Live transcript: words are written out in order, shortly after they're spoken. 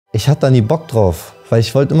Ich hatte da nie Bock drauf, weil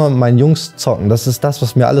ich wollte immer mit meinen Jungs zocken. Das ist das,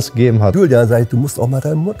 was mir alles gegeben hat. Julian sagt, du musst auch mal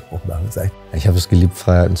deinen Mund aufmachen. Ich habe es geliebt,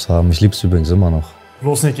 Freiheiten zu haben. Ich liebe es übrigens immer noch.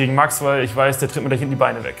 Bloß nicht gegen Max, weil ich weiß, der tritt mir gleich in die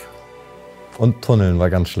Beine weg. Und Tunneln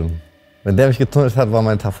war ganz schlimm. Wenn der mich getunnelt hat, war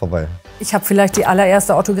mein Tag vorbei. Ich habe vielleicht die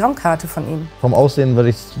allererste Autogrammkarte von ihm. Vom Aussehen war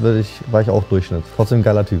ich auch Durchschnitt. Trotzdem ein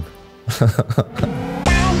geiler Typ.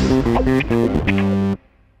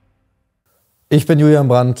 Ich bin Julian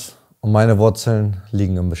Brandt und meine Wurzeln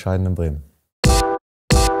liegen im bescheidenen Bremen.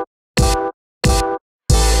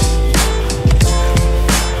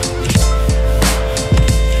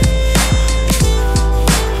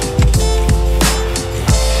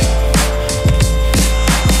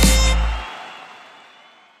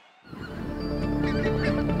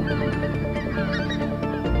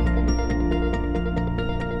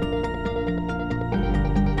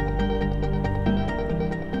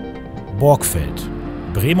 Borgfeld,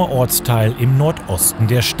 Bremer Ortsteil im Nordosten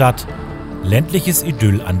der Stadt, ländliches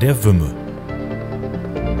Idyll an der Wümme.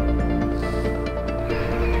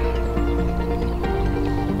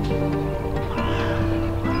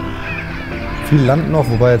 Viel Land noch,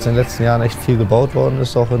 wobei jetzt in den letzten Jahren echt viel gebaut worden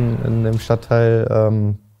ist, auch in dem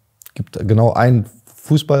Stadtteil. Gibt genau einen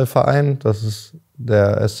Fußballverein, das ist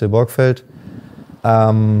der SC Borgfeld.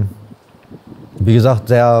 Wie gesagt,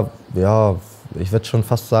 sehr, ja, ich würde schon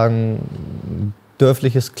fast sagen,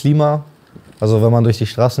 dörfliches Klima. Also wenn man durch die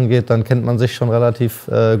Straßen geht, dann kennt man sich schon relativ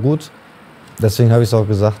gut. Deswegen habe ich es auch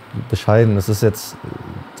gesagt, bescheiden. Das ist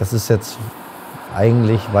jetzt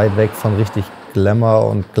eigentlich weit weg von richtig Glamour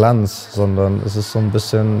und Glanz, sondern es ist so ein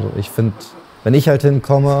bisschen, ich finde, wenn ich halt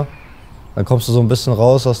hinkomme, dann kommst du so ein bisschen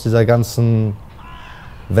raus aus dieser ganzen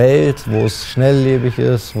Welt, wo es schnelllebig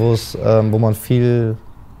ist, wo man viel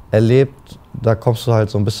erlebt. Da kommst du halt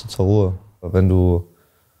so ein bisschen zur Ruhe. Wenn du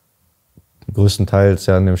größtenteils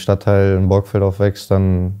ja in dem Stadtteil in Borgfeld aufwächst,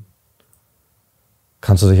 dann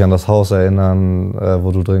kannst du dich an das Haus erinnern,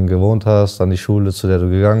 wo du drin gewohnt hast, an die Schule, zu der du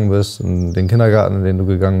gegangen bist, in den Kindergarten, in den du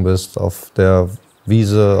gegangen bist, auf der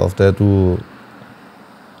Wiese, auf der du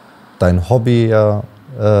dein Hobby ja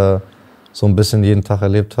so ein bisschen jeden Tag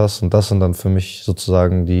erlebt hast. Und das sind dann für mich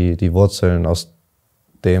sozusagen die Wurzeln, aus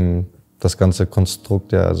dem das ganze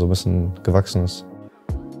Konstrukt ja so ein bisschen gewachsen ist.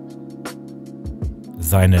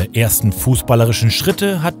 Seine ersten fußballerischen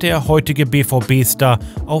Schritte hat der heutige BVB-Star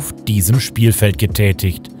auf diesem Spielfeld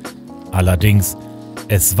getätigt. Allerdings,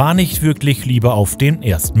 es war nicht wirklich Liebe auf den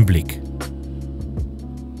ersten Blick.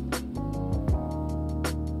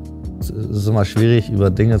 Es ist immer schwierig, über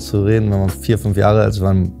Dinge zu reden, wenn man 4, 5 Jahre alt ist.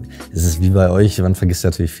 Es ist wie bei euch, man vergisst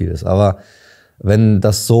natürlich vieles. Aber wenn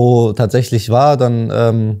das so tatsächlich war,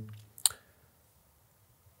 dann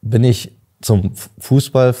bin ich zum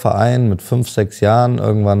Fußballverein mit 5, 6 Jahren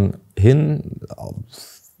irgendwann hin.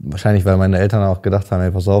 Wahrscheinlich, weil meine Eltern auch gedacht haben, hey,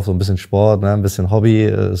 pass auf, so ein bisschen Sport, ne, ein bisschen Hobby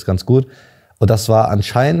ist ganz gut. Und das war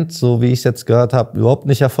anscheinend, so wie ich es jetzt gehört habe, überhaupt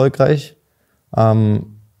nicht erfolgreich.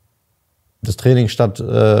 Das Training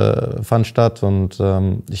fand statt und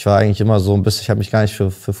ich war eigentlich immer so ein bisschen, ich habe mich gar nicht für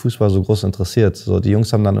Fußball so groß interessiert. So, die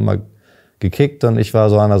Jungs haben dann immer gekickt und ich war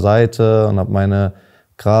so an der Seite und habe meine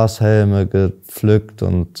Grashelme gepflückt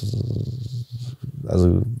und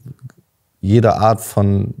also jede Art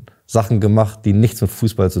von Sachen gemacht, die nichts mit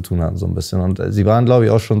Fußball zu tun hatten, so ein bisschen. Und sie waren, glaube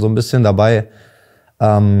ich, auch schon so ein bisschen dabei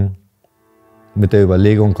mit der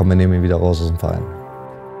Überlegung, komm, wir nehmen ihn wieder raus aus dem Verein.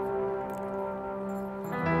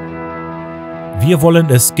 Wir wollen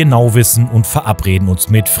es genau wissen und verabreden uns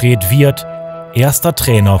mit Fred Wirth, erster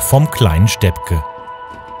Trainer vom kleinen Steppke.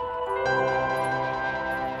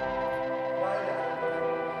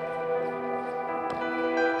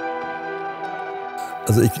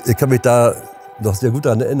 Also ich kann mich da noch sehr gut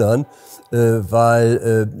daran erinnern,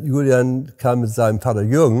 weil Julian kam mit seinem Vater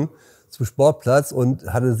Jürgen zum Sportplatz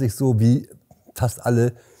und hatte sich so wie fast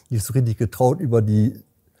alle nicht so richtig getraut, über die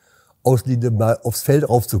Auslinie mal aufs Feld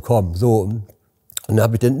raufzukommen. So. Und dann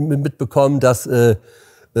habe ich dann mitbekommen, dass er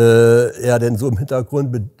dann so im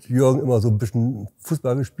Hintergrund mit Jürgen immer so ein bisschen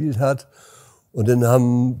Fußball gespielt hat. Und dann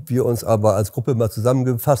haben wir uns aber als Gruppe mal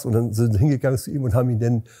zusammengefasst und dann sind hingegangen zu ihm und haben ihn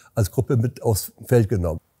dann als Gruppe mit aufs Feld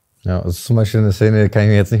genommen. Ja, das ist zum Beispiel eine Szene, kann ich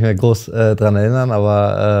mich jetzt nicht mehr groß dran erinnern,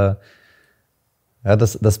 aber ja,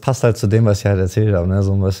 das passt halt zu dem, was ich halt erzählt habe, ne?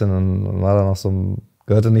 So ein bisschen. Und man war da noch so,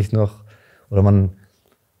 gehörte nicht noch, oder man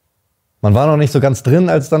war noch nicht so ganz drin,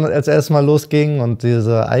 als erst mal losging und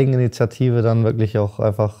diese Eigeninitiative dann wirklich auch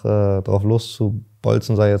einfach drauf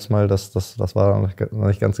loszubolzen, sei jetzt mal, das war noch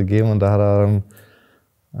nicht ganz gegeben und da hat er dann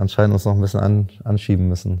anscheinend uns noch ein bisschen anschieben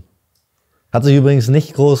müssen. Hat sich übrigens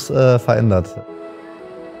nicht groß verändert.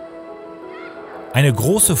 Eine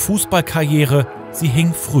große Fußballkarriere, sie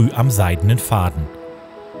hing früh am seidenen Faden.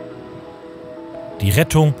 Die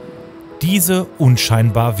Rettung, diese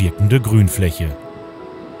unscheinbar wirkende Grünfläche.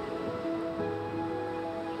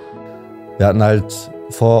 Wir hatten halt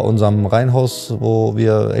vor unserem Reihenhaus, wo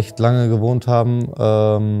wir echt lange gewohnt haben,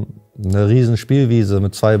 eine riesen Spielwiese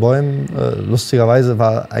mit 2 Bäumen. Lustigerweise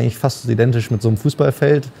war eigentlich fast identisch mit so einem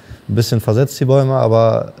Fußballfeld. Ein bisschen versetzt die Bäume,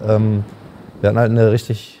 aber wir hatten halt eine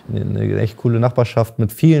echt coole Nachbarschaft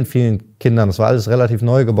mit vielen, vielen Kindern. Das war alles relativ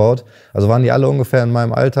neu gebaut. Also waren die alle ungefähr in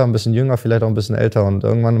meinem Alter, ein bisschen jünger, vielleicht auch ein bisschen älter. Und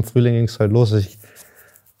irgendwann im Frühling ging es halt los, dass ich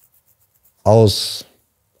aus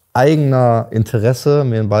eigener Interesse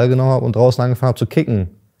mir den Ball genommen habe und draußen angefangen habe zu kicken.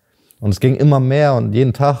 Und es ging immer mehr und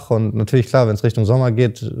jeden Tag. Und natürlich, klar, wenn es Richtung Sommer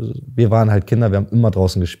geht, wir waren halt Kinder, wir haben immer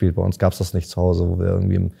draußen gespielt. Bei uns gab es das nicht zu Hause, wo wir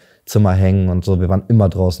irgendwie im Zimmer hängen und so. Wir waren immer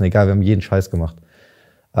draußen, egal, wir haben jeden Scheiß gemacht.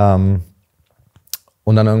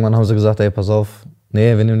 Und dann irgendwann haben sie gesagt, ey, pass auf,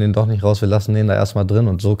 nee, wir nehmen den doch nicht raus, wir lassen den da erstmal drin.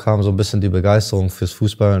 Und so kam so ein bisschen die Begeisterung fürs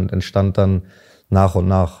Fußball und entstand dann nach und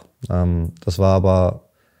nach. Das war aber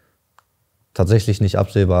tatsächlich nicht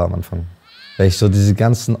absehbar am Anfang. Wenn ich so diese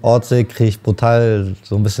ganzen Orte sehe, kriege ich brutal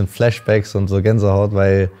so ein bisschen Flashbacks und so Gänsehaut,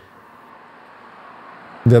 weil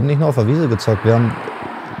wir haben nicht nur auf der Wiese gezockt, wir haben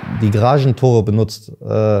die Garagentore benutzt,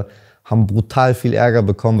 haben brutal viel Ärger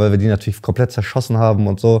bekommen, weil wir die natürlich komplett zerschossen haben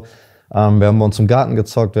und so. Wir haben bei uns im Garten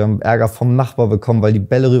gezockt, wir haben Ärger vom Nachbar bekommen, weil die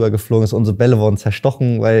Bälle rübergeflogen sind. Unsere Bälle wurden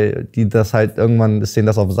zerstochen, weil die das halt irgendwann ist denen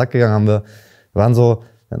das auf den Sack gegangen. Wir hatten so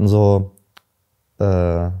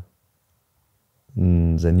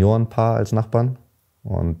ein Seniorenpaar als Nachbarn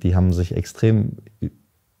und die haben sich extrem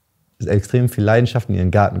viel Leidenschaft in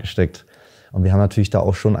ihren Garten gesteckt. Und wir haben natürlich da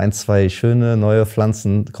auch schon 1, 2 schöne neue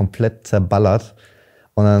Pflanzen komplett zerballert.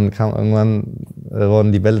 Und dann kam irgendwann,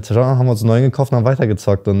 wurden die Bälle zerschossen, haben uns einen neuen gekauft und haben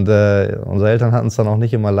weitergezockt. Und unsere Eltern hatten es dann auch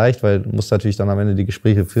nicht immer leicht, weil du musst natürlich dann am Ende die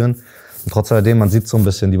Gespräche führen. Und trotz alledem, man sieht so ein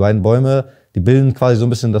bisschen, die beiden Bäume, die bilden quasi so ein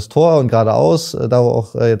bisschen das Tor und geradeaus, da wo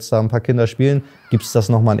auch jetzt da ein paar Kinder spielen, gibt es das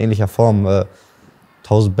nochmal in ähnlicher Form.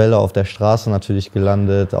 1000 Bälle auf der Straße natürlich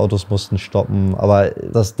gelandet, Autos mussten stoppen. Aber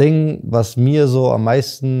das Ding, was mir so am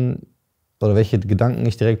meisten, oder welche Gedanken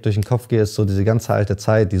ich direkt durch den Kopf gehe, ist so diese ganze alte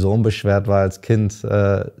Zeit, die so unbeschwert war als Kind,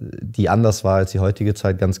 die anders war als die heutige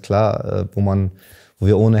Zeit, ganz klar, wo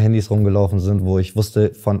wir ohne Handys rumgelaufen sind, wo ich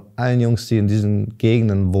wusste von allen Jungs, die in diesen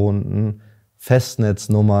Gegenden wohnten,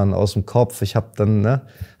 Festnetznummern aus dem Kopf. Ich habe dann, da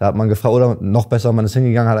hat man gefragt, oder noch besser, man ist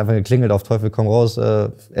hingegangen, hat einfach geklingelt, auf Teufel komm raus,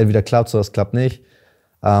 entweder klappt's oder es klappt nicht.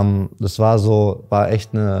 Das war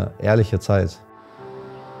echt eine ehrliche Zeit.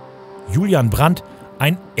 Julian Brandt,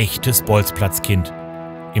 ein echtes Bolzplatzkind.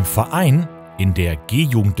 Im Verein, in der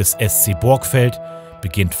G-Jugend des SC Borgfeld,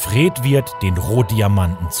 beginnt Fred Wirth, den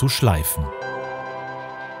Rohdiamanten zu schleifen.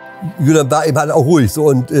 Julian war eben halt auch ruhig. So,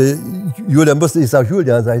 und Julian musste, ich sage,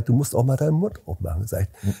 Julian, sag ich, du musst auch mal deinen Mund aufmachen. Sag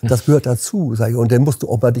ich, das gehört dazu. Sag ich, und dann musst du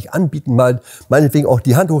auch mal dich anbieten, mal meinetwegen auch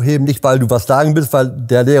die Hand hochheben, nicht weil du was sagen willst, weil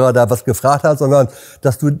der Lehrer da was gefragt hat, sondern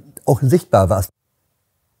dass du auch sichtbar warst.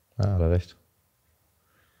 Ja, hat er recht.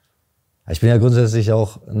 Ich bin ja grundsätzlich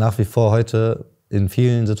auch nach wie vor heute in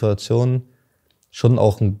vielen Situationen schon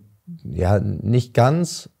auch nicht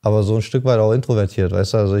ganz, aber so ein Stück weit auch introvertiert,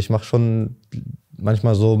 weißt du? Also ich mache schon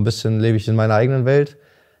manchmal so ein bisschen, lebe ich in meiner eigenen Welt.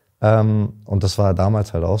 Und das war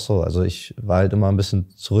damals halt auch so. Also ich war halt immer ein bisschen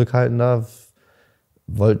zurückhaltender,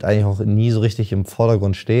 wollte eigentlich auch nie so richtig im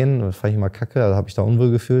Vordergrund stehen. Das fand ich immer kacke, also habe ich da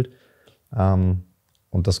unwohl gefühlt. Und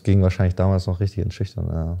das ging wahrscheinlich damals noch richtig ins Schüchtern.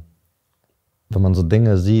 Ja. Wenn man so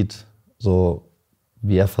Dinge sieht, so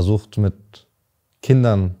wie er versucht mit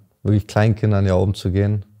Kindern, wirklich Kleinkindern ja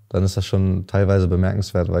umzugehen, dann ist das schon teilweise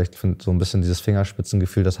bemerkenswert, weil ich finde, so ein bisschen dieses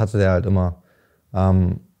Fingerspitzengefühl, das hatte der halt immer.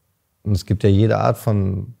 Und es gibt ja jede Art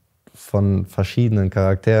von verschiedenen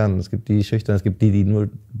Charakteren. Es gibt die Schüchtern, es gibt die nur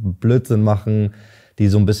Blödsinn machen, die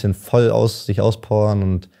so ein bisschen voll sich auspowern.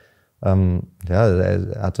 Und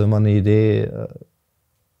er hatte immer eine Idee,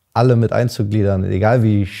 alle mit einzugliedern, egal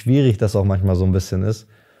wie schwierig das auch manchmal so ein bisschen ist.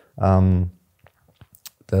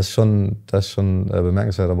 Das ist schon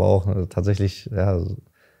bemerkenswert, aber auch tatsächlich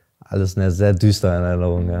alles eine sehr düstere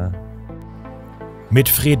Erinnerung. Ja. Mit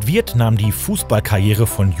Fred Wirth nahm die Fußballkarriere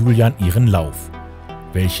von Julian ihren Lauf.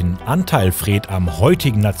 Welchen Anteil Fred am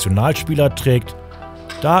heutigen Nationalspieler trägt,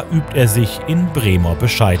 da übt er sich in Bremer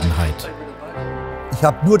Bescheidenheit. Ich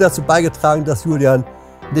habe nur dazu beigetragen, dass Julian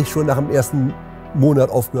nicht schon nach dem ersten Monat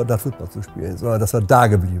aufgehört hat, Fußball zu spielen, sondern dass er da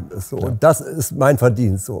geblieben ist. So. Ja. Und das ist mein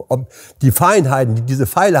Verdienst. So. Ob die Feinheiten, diese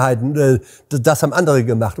Feilheiten, das haben andere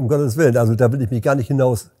gemacht, um Gottes Willen. Also da will ich mich gar nicht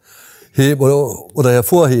hinausheben oder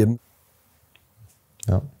hervorheben.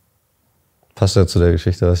 Ja, passt ja zu der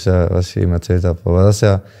Geschichte, was ich eben erzählt habe. Aber das ist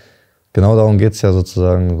ja, genau darum geht es ja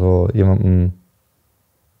sozusagen, so jemandem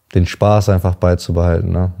den Spaß einfach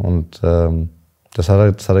beizubehalten. Ne? Und das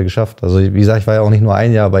hat er geschafft. Also wie gesagt, ich war ja auch nicht nur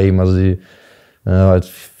ein Jahr bei ihm. Also als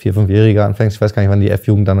 4-, 5-Jähriger anfängst, ich weiß gar nicht, wann die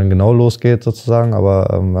F-Jugend dann genau losgeht sozusagen, aber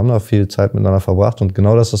wir haben da viel Zeit miteinander verbracht und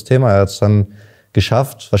genau das ist das Thema. Er hat es dann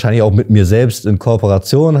geschafft, wahrscheinlich auch mit mir selbst in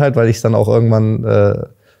Kooperation halt, weil ich es dann auch irgendwann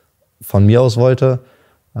von mir aus wollte.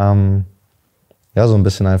 Ja, so ein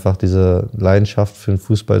bisschen einfach diese Leidenschaft für den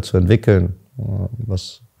Fußball zu entwickeln,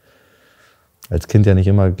 was als Kind ja nicht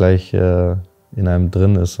immer gleich in einem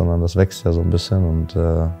drin ist, sondern das wächst ja so ein bisschen und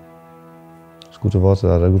das gute Worte,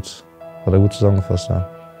 hat er gut zusammengefasst, ja.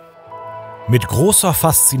 Mit großer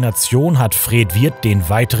Faszination hat Fred Wirth den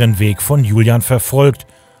weiteren Weg von Julian verfolgt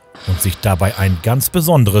und sich dabei ein ganz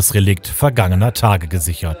besonderes Relikt vergangener Tage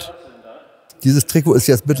gesichert. Dieses Trikot ist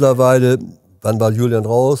jetzt mittlerweile, wann war Julian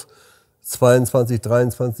raus? 22,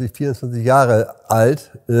 23, 24 Jahre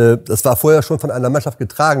alt. Das war vorher schon von einer Mannschaft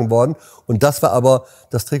getragen worden. Und das war aber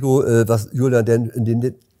das Trikot, was Julian denn in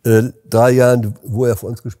den 3 Jahren, wo er für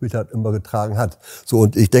uns gespielt hat, immer getragen hat. So,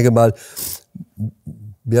 und ich denke mal,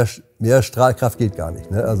 mehr Strahlkraft geht gar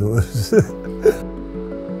nicht, ne? Also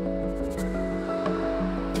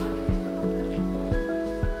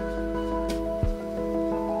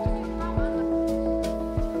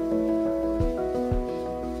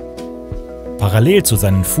Parallel zu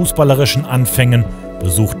seinen fußballerischen Anfängen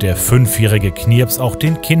besucht der 5-jährige Knirps auch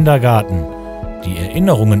den Kindergarten. Die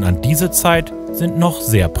Erinnerungen an diese Zeit sind noch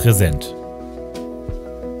sehr präsent.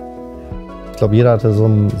 Ich glaube, jeder hatte so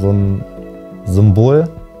ein Symbol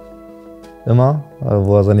immer,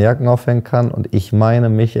 wo er seine Jacken aufhängen kann. Und ich meine,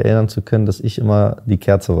 mich erinnern zu können, dass ich immer die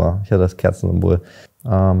Kerze war. Ich hatte das Kerzensymbol.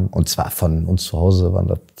 Und zwar von uns zu Hause waren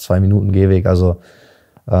das 2 Minuten Gehweg. Also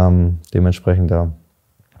dementsprechend, da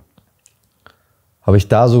habe ich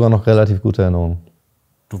da sogar noch relativ gute Erinnerungen.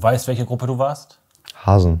 Du weißt, welche Gruppe du warst?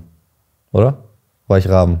 Hasen, oder? War ich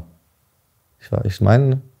Raben? Ich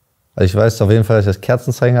meine, also ich weiß auf jeden Fall, dass ich das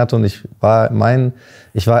Kerzenzeichen hatte und ich war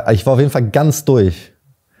auf jeden Fall ganz durch.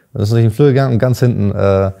 Das ist durch den Flur gegangen und ganz hinten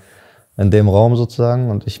in dem Raum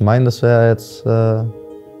sozusagen. Und ich meine, das wäre jetzt wär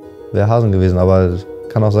Hasen gewesen, aber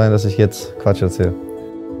kann auch sein, dass ich jetzt Quatsch erzähle.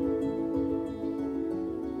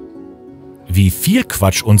 Wie viel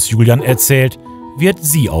Quatsch uns Julian erzählt, wird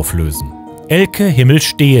sie auflösen. Elke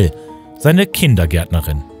Himmel-Stehl, seine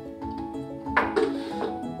Kindergärtnerin.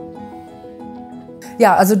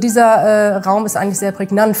 Ja, also dieser Raum ist eigentlich sehr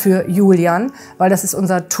prägnant für Julian, weil das ist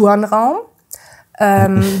unser Turnraum.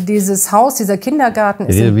 Dieses Haus, dieser Kindergarten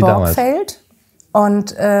ist in Borgfeld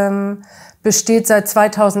und besteht seit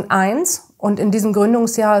 2001. Und in diesem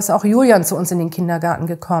Gründungsjahr ist auch Julian zu uns in den Kindergarten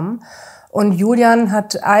gekommen. Und Julian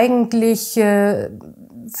hat eigentlich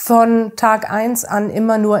von Tag 1 an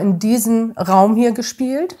immer nur in diesem Raum hier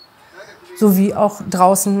gespielt, sowie auch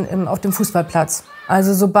draußen auf dem Fußballplatz.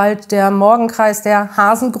 Also sobald der Morgenkreis der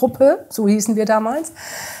Hasengruppe, so hießen wir damals,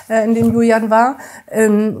 in dem Julian war,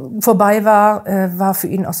 vorbei war, war für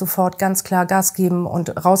ihn auch sofort ganz klar Gas geben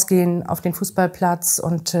und rausgehen auf den Fußballplatz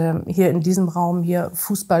und hier in diesem Raum hier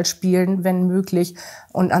Fußball spielen, wenn möglich.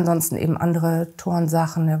 Und ansonsten eben andere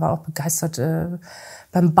Turnsachen. Er war auch begeistert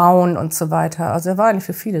beim Bauen und so weiter. Also er war eigentlich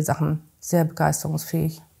für viele Sachen sehr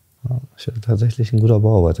begeisterungsfähig. Ja, ich bin tatsächlich ein guter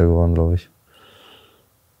Bauarbeiter geworden, glaube ich.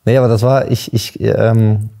 Nee, aber das war,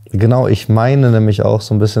 genau, ich meine nämlich auch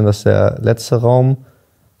so ein bisschen, dass der letzte Raum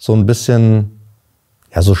so ein bisschen,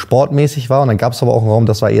 ja, so sportmäßig war. Und dann gab es aber auch einen Raum,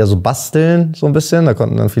 das war eher so basteln, so ein bisschen. Da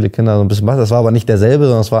konnten dann viele Kinder so ein bisschen basteln. Das war aber nicht derselbe,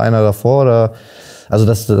 sondern das war einer davor. Oder, also,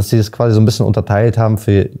 dass sie das quasi so ein bisschen unterteilt haben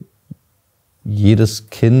für jedes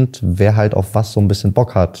Kind, wer halt auf was so ein bisschen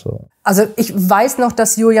Bock hat. So. Also ich weiß noch,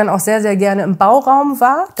 dass Julian auch sehr, sehr gerne im Bauraum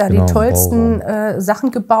war, da genau, die tollsten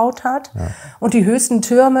Sachen gebaut hat, ja, und die höchsten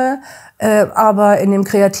Türme. Aber in dem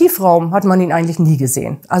Kreativraum hat man ihn eigentlich nie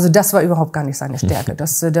gesehen. Also das war überhaupt gar nicht seine Stärke.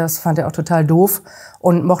 Das fand er auch total doof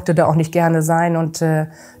und mochte da auch nicht gerne sein. Und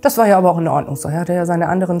das war ja aber auch in Ordnung so. Er hatte ja seine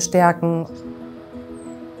anderen Stärken.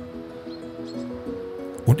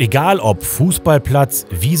 Und egal ob Fußballplatz,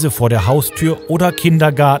 Wiese vor der Haustür oder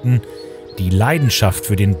Kindergarten, die Leidenschaft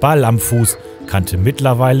für den Ball am Fuß kannte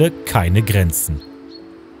mittlerweile keine Grenzen.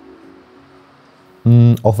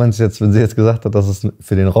 Auch wenn sie jetzt gesagt hat, dass es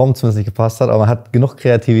für den Raum zumindest nicht gepasst hat, aber man hat genug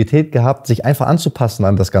Kreativität gehabt, sich einfach anzupassen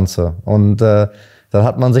an das Ganze. Und dann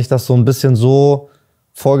hat man sich das so ein bisschen so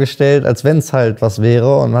vorgestellt, als wenn es halt was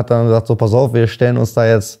wäre, und hat dann gesagt, so pass auf, wir stellen uns da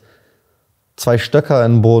jetzt 2 Stöcker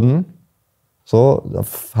in den Boden. So,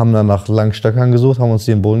 haben dann nach langen Stöckern gesucht, haben uns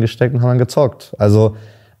die in den Boden gesteckt und haben dann gezockt. Also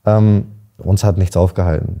uns hat nichts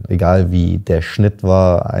aufgehalten. Egal wie der Schnitt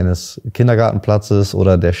war eines Kindergartenplatzes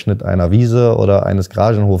oder der Schnitt einer Wiese oder eines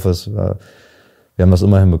Garagenhofes. Wir haben das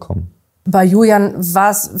immer hinbekommen. Bei Julian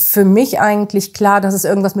war es für mich eigentlich klar, dass es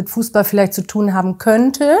irgendwas mit Fußball vielleicht zu tun haben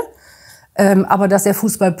könnte. Aber dass er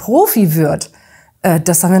Fußballprofi wird,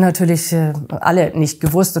 das haben wir natürlich alle nicht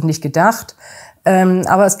gewusst und nicht gedacht.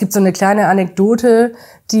 Aber es gibt so eine kleine Anekdote,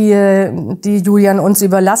 die Julian uns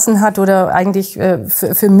überlassen hat. Oder eigentlich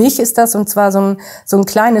für mich ist das, und zwar so ein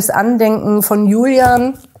kleines Andenken von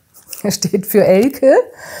Julian. Er steht für Elke.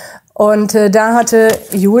 Und da hatte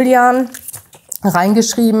Julian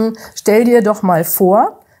reingeschrieben: Stell dir doch mal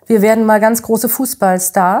vor, wir werden mal ganz große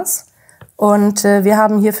Fußballstars und wir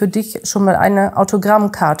haben hier für dich schon mal eine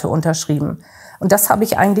Autogrammkarte unterschrieben. Und das habe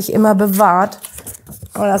ich eigentlich immer bewahrt.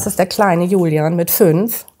 Und das ist der kleine Julian mit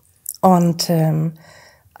 5. Und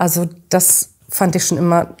also das fand ich schon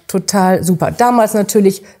immer total super. Damals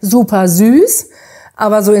natürlich super süß.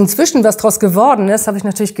 Aber so inzwischen, was draus geworden ist, habe ich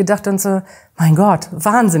natürlich gedacht und so, mein Gott,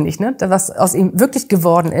 wahnsinnig, ne? Was aus ihm wirklich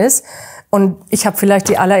geworden ist. Und ich habe vielleicht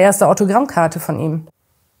die allererste Autogrammkarte von ihm.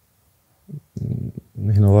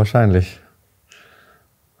 Nicht nur wahrscheinlich.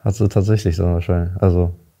 Hat sie tatsächlich so wahrscheinlich.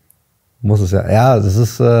 Also muss es ja. Ja, das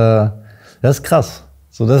ist krass.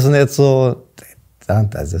 So, das sind jetzt so, also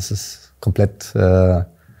das ist komplett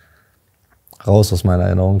raus aus meiner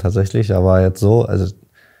Erinnerung tatsächlich. Aber jetzt so, also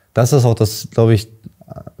das ist auch das, glaube ich,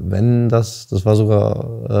 wenn das war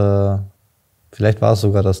sogar, vielleicht war es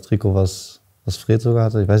sogar das Trikot, was Fred sogar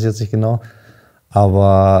hatte, ich weiß jetzt nicht genau.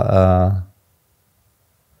 Aber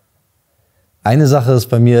eine Sache ist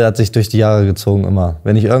bei mir, hat sich durch die Jahre gezogen immer.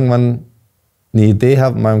 Wenn ich irgendwann eine Idee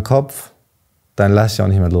habe in meinem Kopf, dann lasse ich auch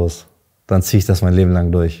nicht mehr los. Dann ziehe ich das mein Leben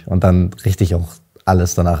lang durch. Und dann richte ich auch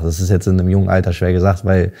alles danach. Das ist jetzt in einem jungen Alter schwer gesagt,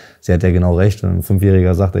 weil sie hat ja genau recht. Wenn ein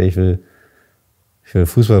 5-Jähriger sagt, ey, ich will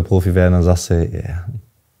Fußballprofi werden, dann sagst du, yeah,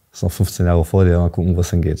 das ist noch 15 Jahre vor dir, mal gucken, wo es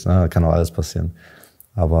hingeht. Da kann auch alles passieren.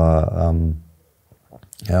 Aber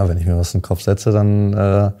ja, wenn ich mir was in den Kopf setze,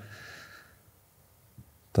 dann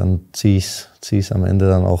ziehe ich am Ende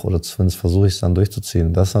dann auch, oder zumindest versuche ich es dann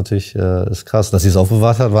durchzuziehen. Das natürlich ist krass. Dass sie es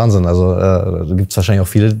aufbewahrt hat, Wahnsinn. Also da gibt es wahrscheinlich auch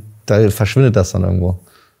viele, da verschwindet das dann irgendwo.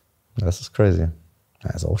 Das ist crazy. Ja,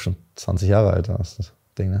 ist auch schon 20 Jahre alt, das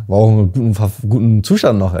Ding, ne? War auch in guten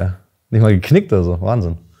Zustand noch, ey. Nicht mal geknickt oder so.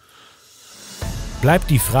 Wahnsinn. Bleibt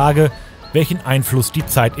die Frage, welchen Einfluss die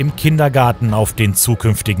Zeit im Kindergarten auf den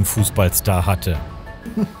zukünftigen Fußballstar hatte.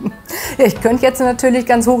 Ja, ich könnte jetzt natürlich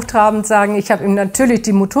ganz hochtrabend sagen, ich habe ihm natürlich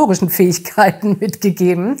die motorischen Fähigkeiten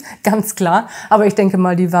mitgegeben, ganz klar. Aber ich denke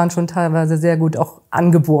mal, die waren schon teilweise sehr gut auch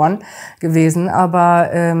angeboren gewesen.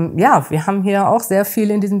 Aber ja, wir haben hier auch sehr viel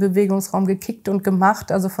in diesem Bewegungsraum gekickt und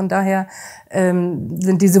gemacht. Also von daher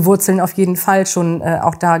sind diese Wurzeln auf jeden Fall schon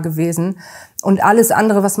auch da gewesen. Und alles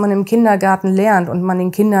andere, was man im Kindergarten lernt und man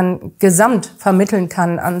den Kindern gesamt vermitteln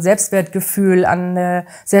kann an Selbstwertgefühl, an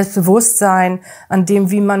Selbstbewusstsein, an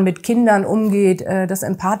dem, wie man mit Kindern umgeht, das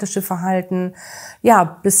empathische Verhalten, ja,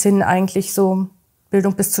 bis hin eigentlich so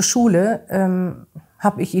Bildung bis zur Schule,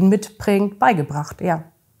 habe ich ihnen mitprägend beigebracht, ja.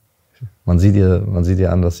 Man sieht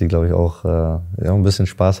ihr an, dass sie, glaube ich, auch ein bisschen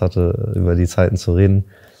Spaß hatte, über die Zeiten zu reden.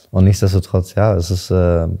 Und nichtsdestotrotz, ja, es ist,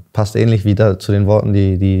 passt ähnlich wie zu den Worten,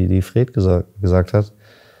 die Fred gesagt hat.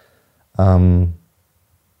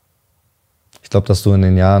 Ich glaube, dass du in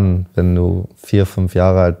den Jahren, wenn du 4, 5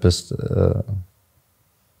 Jahre alt bist,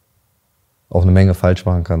 auch eine Menge falsch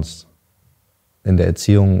machen kannst in der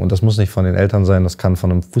Erziehung. Und das muss nicht von den Eltern sein, das kann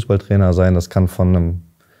von einem Fußballtrainer sein, das kann von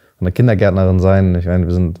einer Kindergärtnerin sein. Ich meine,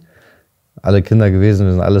 wir sind alle Kinder gewesen,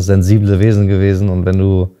 wir sind alles sensible Wesen gewesen. Und wenn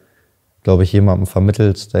du, glaube ich, jemandem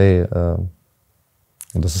vermittelst, ey,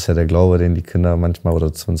 und das ist ja der Glaube, den die Kinder manchmal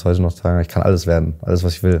oder zumindest heute noch tragen, ich kann alles werden, alles,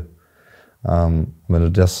 was ich will. Wenn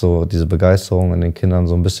du diese Begeisterung in den Kindern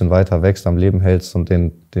so ein bisschen weiter wächst, am Leben hältst und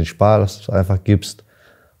den Spaß einfach gibst,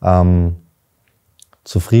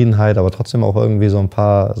 Zufriedenheit, aber trotzdem auch irgendwie so ein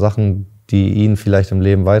paar Sachen, die ihnen vielleicht im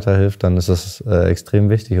Leben weiterhilft, dann ist das extrem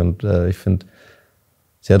wichtig. Und ich finde,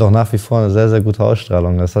 sie hat auch nach wie vor eine sehr, sehr gute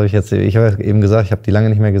Ausstrahlung. Das habe ich habe eben gesagt, ich habe die lange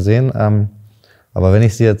nicht mehr gesehen. Aber wenn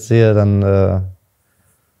ich sie jetzt sehe, dann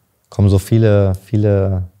kommen so viele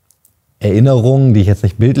Erinnerungen, die ich jetzt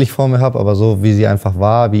nicht bildlich vor mir habe, aber so wie sie einfach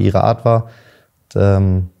war, wie ihre Art war,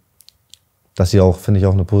 dass sie auch, finde ich,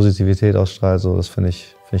 auch eine Positivität ausstrahlt. So, das finde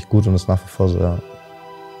ich gut und ist nach wie vor so. Ja.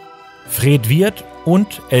 Fred Wirth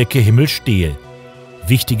und Elke Himmel-Stehl.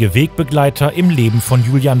 Wichtige Wegbegleiter im Leben von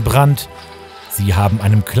Julian Brandt. Sie haben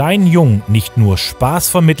einem kleinen Jungen nicht nur Spaß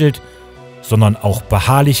vermittelt, sondern auch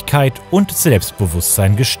Beharrlichkeit und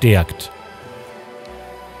Selbstbewusstsein gestärkt.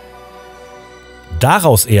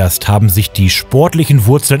 Daraus erst haben sich die sportlichen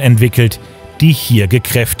Wurzeln entwickelt, die hier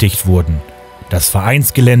gekräftigt wurden. Das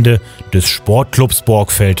Vereinsgelände des Sportclubs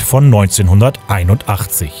Borgfeld von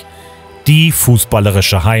 1981. Die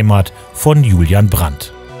fußballerische Heimat von Julian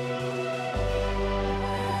Brandt.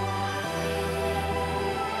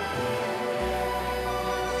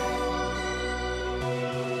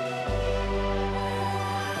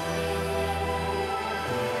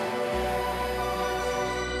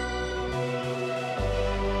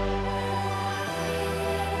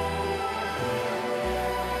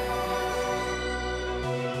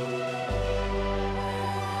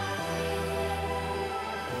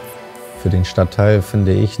 Für den Stadtteil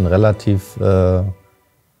finde ich ein relativ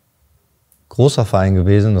großer Verein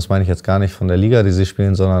gewesen. Das meine ich jetzt gar nicht von der Liga, die sie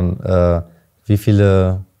spielen, sondern wie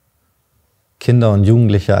viele Kinder und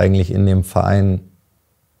Jugendliche eigentlich in dem Verein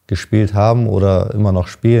gespielt haben oder immer noch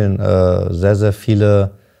spielen. Sehr, sehr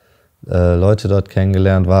viele Leute dort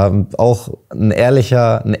kennengelernt. War auch ein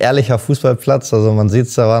ehrlicher Fußballplatz. Also man sieht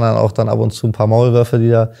es, da waren dann auch dann ab und zu ein paar Maulwürfe,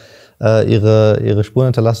 die da ihre Spuren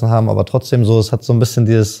hinterlassen haben. Aber trotzdem so, es hat so ein bisschen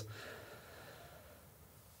dieses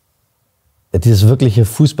wirkliche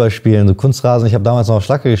Fußballspielen, so Kunstrasen. Ich habe damals noch auf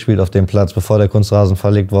Schlacke gespielt auf dem Platz, bevor der Kunstrasen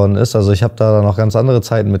verlegt worden ist. Also ich habe da noch ganz andere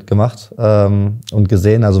Zeiten mitgemacht und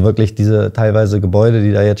gesehen, also wirklich diese teilweise Gebäude,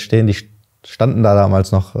 die da jetzt stehen, die standen da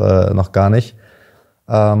damals noch gar nicht.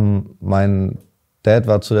 Mein Dad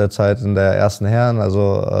war zu der Zeit in der ersten Herren, also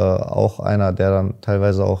auch einer, der dann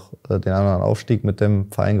teilweise auch den anderen Aufstieg mit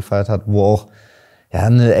dem Verein gefeiert hat, wo auch ja,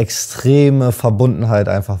 eine extreme Verbundenheit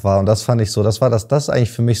einfach war. Und das fand ich so, das ist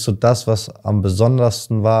eigentlich für mich so das, was am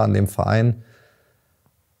besondersten war an dem Verein.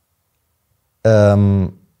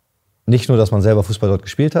 Nicht nur, dass man selber Fußball dort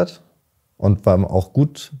gespielt hat und auch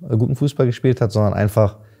guten Fußball gespielt hat, sondern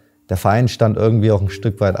einfach, der Verein stand irgendwie auch ein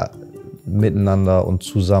Stück weit miteinander und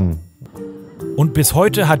zusammen. Und bis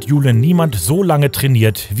heute hat Julian niemand so lange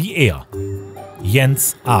trainiert wie er.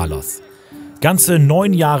 Jens Ahlers. Ganze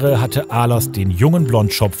 9 Jahre hatte Ahlers den jungen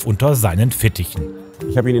Blondschopf unter seinen Fittichen.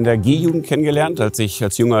 Ich habe ihn in der G-Jugend kennengelernt, als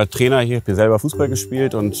junger Trainer hier. Ich habe selber Fußball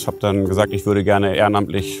gespielt und habe dann gesagt, ich würde gerne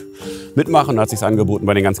ehrenamtlich mitmachen. Da hat sich angeboten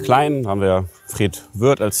bei den ganz Kleinen. Da haben wir Fred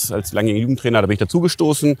Wirth als langjähriger Jugendtrainer, da bin ich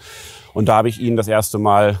dazugestoßen. Und da habe ich ihn das erste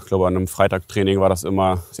Mal, ich glaube an einem Freitagtraining war das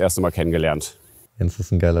erste Mal kennengelernt. Jens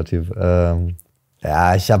ist ein geiler Typ.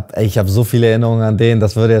 Ja, ich hab so viele Erinnerungen an den,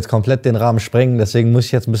 das würde jetzt komplett den Rahmen sprengen. Deswegen muss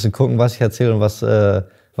ich jetzt ein bisschen gucken, was ich erzähle und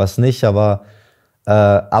was nicht. Aber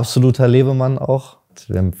absoluter Lebemann auch.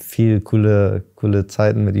 Wir haben viel coole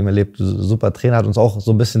Zeiten mit ihm erlebt. Super Trainer, hat uns auch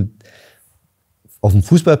so ein bisschen auf dem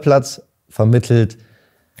Fußballplatz vermittelt.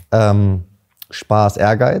 Spaß,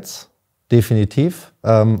 Ehrgeiz, definitiv.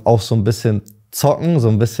 Auch so ein bisschen zocken, so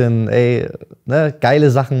ein bisschen,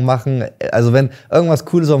 geile Sachen machen. Also wenn irgendwas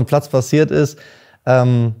Cooles auf dem Platz passiert ist,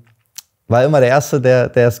 war immer der Erste,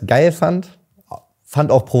 der es geil fand.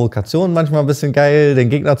 Fand auch Provokationen manchmal ein bisschen geil, den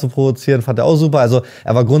Gegner zu provozieren, fand er auch super. Also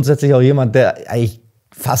er war grundsätzlich auch jemand, der eigentlich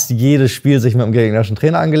fast jedes Spiel sich mit dem gegnerischen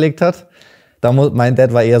Trainer angelegt hat. Mein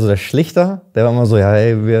Dad war eher so der Schlichter. Der war immer so, ja,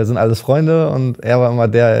 hey, wir sind alles Freunde. Und er war immer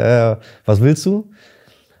der, was willst du?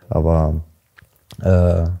 Aber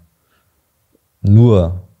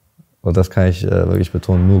nur, und das kann ich wirklich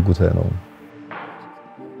betonen, nur gute Erinnerungen.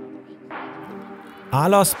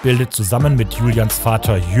 Ahlers bildet zusammen mit Julians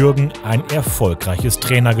Vater Jürgen ein erfolgreiches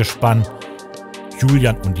Trainergespann.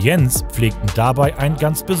 Julian und Jens pflegten dabei ein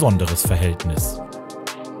ganz besonderes Verhältnis.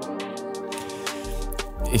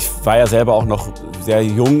 Ich war ja selber auch noch sehr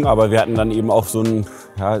jung, aber wir hatten dann eben auch so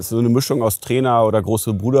eine Mischung aus Trainer- oder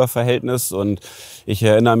große Bruderverhältnis. Und ich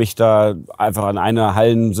erinnere mich da einfach an eine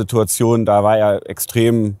Hallensituation, da war er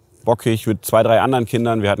extrem bockig mit 2, 3 anderen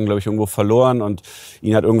Kindern. Wir hatten, glaube ich, irgendwo verloren und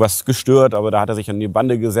ihn hat irgendwas gestört, aber da hat er sich an die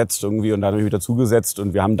Bande gesetzt irgendwie und dann habe ich wieder zugesetzt.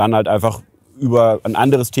 Und wir haben dann halt einfach über ein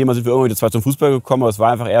anderes Thema sind wir irgendwie zwar zum Fußball gekommen, aber es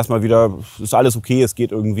war einfach erstmal wieder, ist alles okay, es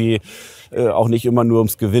geht irgendwie auch nicht immer nur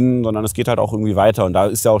ums Gewinnen, sondern es geht halt auch irgendwie weiter. Und da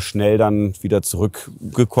ist er auch schnell dann wieder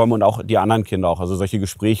zurückgekommen und auch die anderen Kinder auch. Also solche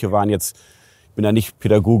Gespräche waren jetzt, ich bin da nicht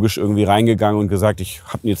pädagogisch irgendwie reingegangen und gesagt, ich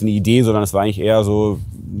habe jetzt eine Idee, sondern es war eigentlich eher so,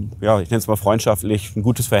 ja, ich nenne es mal freundschaftlich, ein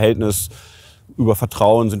gutes Verhältnis. Über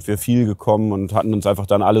Vertrauen sind wir viel gekommen und hatten uns einfach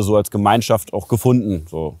dann alle so als Gemeinschaft auch gefunden.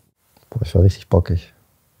 So. Boah, ich war richtig bockig.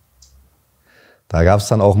 Da gab es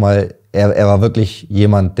dann auch mal, er war wirklich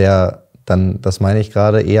jemand, der dann, das meine ich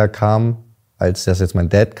gerade, eher kam, als dass jetzt mein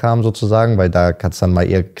Dad kam sozusagen, weil da hat es dann mal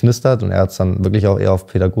eher geknistert und er hat es dann wirklich auch eher auf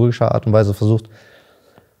pädagogische Art und Weise versucht.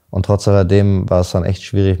 Und trotz alledem war es dann echt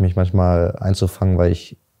schwierig, mich manchmal einzufangen, weil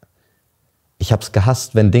ich habe es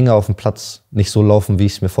gehasst, wenn Dinge auf dem Platz nicht so laufen, wie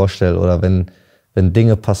ich es mir vorstelle, oder wenn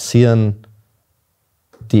Dinge passieren,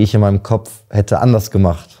 die ich in meinem Kopf hätte anders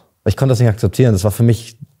gemacht. Ich konnte das nicht akzeptieren, das war für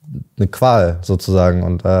mich eine Qual sozusagen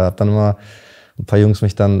und habe dann immer ein paar Jungs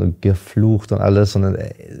mich dann geflucht und alles. Und dann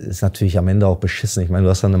ist natürlich am Ende auch beschissen. Ich meine, du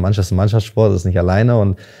hast dann eine Mannschaft, Mannschaftssport, das ist nicht alleine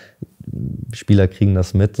und Spieler kriegen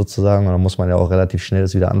das mit sozusagen. Und dann muss man ja auch relativ schnell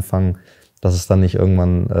das wieder anfangen, dass es dann nicht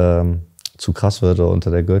irgendwann zu krass wird oder unter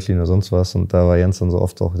der Gürtellinie oder sonst was. Und da war Jens dann so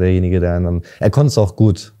oft auch derjenige, der einen dann, er konnte es auch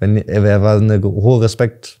gut. Er war eine hohe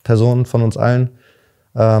Respektperson von uns allen.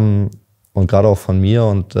 Und gerade auch von mir.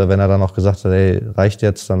 Und wenn er dann auch gesagt hat, hey, reicht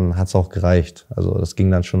jetzt, dann hat es auch gereicht. Also das ging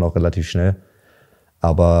dann schon auch relativ schnell.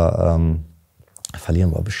 Aber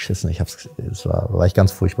verlieren war beschissen. War ich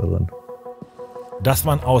ganz furchtbar drin. Dass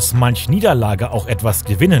man aus manch Niederlage auch etwas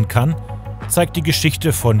gewinnen kann, zeigt die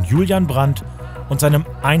Geschichte von Julian Brandt und seinem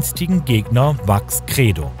einstigen Gegner Max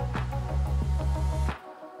Credo.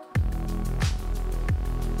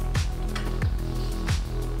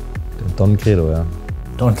 Don Credo, ja.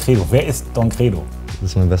 Don Credo. Wer ist Don Credo?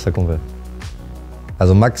 Das ist mein bester Kumpel.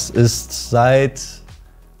 Also Max ist seit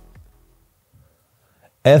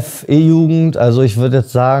FE-Jugend, also ich würde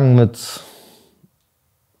jetzt sagen mit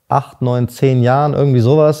 8, 9, 10 Jahren, irgendwie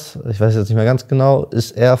sowas, ich weiß jetzt nicht mehr ganz genau,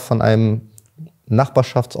 ist er von einem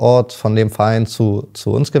Nachbarschaftsort von dem Verein zu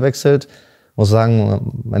uns gewechselt. Ich muss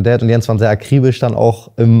sagen, mein Dad und Jens waren sehr akribisch dann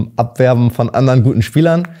auch im Abwerben von anderen guten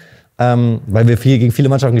Spielern, weil wir gegen viele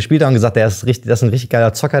Mannschaften gespielt haben und gesagt, das ist ein richtig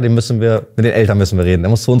geiler Zocker, mit den Eltern müssen wir reden, der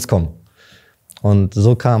muss zu uns kommen. Und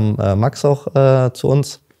so kam Max auch zu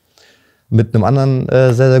uns. Mit einem anderen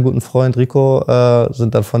sehr, sehr guten Freund, Rico,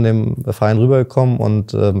 sind dann von dem Verein rübergekommen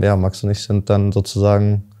und ja, Max und ich sind dann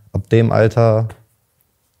sozusagen ab dem Alter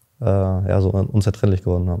so unzertrennlich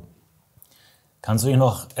geworden haben. Kannst du dich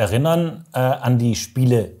noch erinnern an die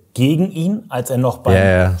Spiele gegen ihn, als er noch bei...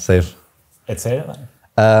 Ja, safe. Erzähl.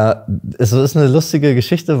 Es ist eine lustige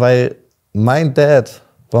Geschichte, weil mein Dad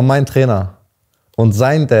war mein Trainer und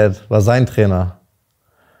sein Dad war sein Trainer.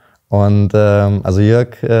 Und also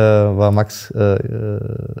Jörg war Max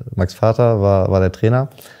Vater, war der Trainer.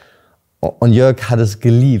 Und Jörg hat es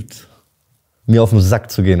geliebt, mir auf den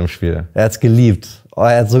Sack zu gehen im Spiel. Er hat es geliebt.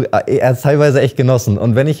 Er hat es teilweise echt genossen.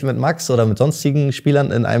 Und wenn ich mit Max oder mit sonstigen Spielern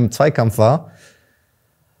in einem Zweikampf war,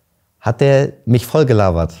 hat er mich voll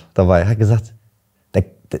gelabert dabei. Er hat gesagt,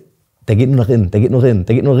 der geht nur noch in, der geht nur in,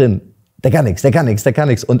 der geht nur in. Der kann nichts, der kann nichts, der kann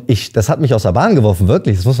nichts. Und das hat mich aus der Bahn geworfen,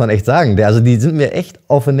 wirklich, das muss man echt sagen. Die sind mir echt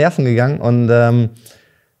auf die Nerven gegangen. Und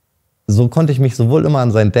so konnte ich mich sowohl immer an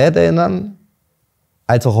seinen Dad erinnern,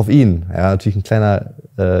 als auch auf ihn. Ja, natürlich ein kleiner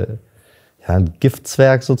ein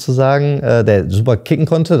Giftzwerg sozusagen, der super kicken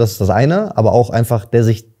konnte, das ist das eine. Aber auch einfach, der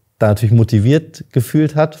sich da natürlich motiviert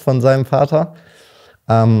gefühlt hat von seinem Vater.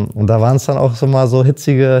 Und da waren es dann auch so mal so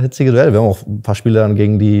hitzige Duelle. Wir haben auch ein paar Spiele dann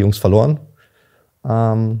gegen die Jungs verloren.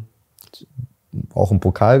 Auch im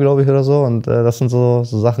Pokal, glaube ich, oder so. Und das sind so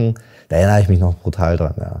Sachen, da erinnere ich mich noch brutal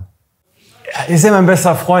dran, ja. Er ist ja mein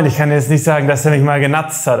bester Freund. Ich kann jetzt nicht sagen, dass er mich mal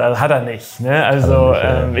genatzt hat. Also hat er nicht. Ne? Also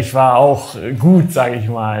ich war auch gut, sage ich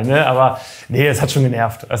mal. Ne? Aber nee, es hat schon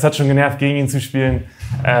genervt. Es hat schon genervt, gegen ihn zu spielen.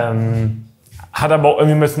 Hat aber auch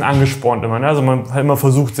irgendwie ein bisschen angespornt immer. Ne? Also man hat immer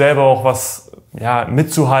versucht, selber auch was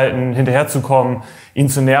mitzuhalten, hinterherzukommen, ihn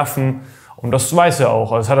zu nerven. Und das weiß er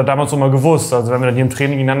auch. Das hat er damals immer gewusst. Also wenn wir dann hier im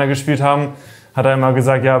Training gegeneinander gespielt haben, hat er immer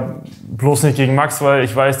gesagt, ja, bloß nicht gegen Max, weil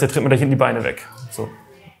ich weiß, der tritt mir gleich in die Beine weg. So.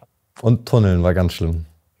 Und Tunneln war ganz schlimm.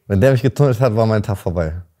 Wenn der mich getunnelt hat, war mein Tag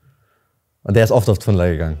vorbei. Und der ist oft auf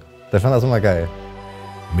Tunnel gegangen. Der fand das immer geil.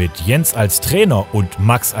 Mit Jens als Trainer und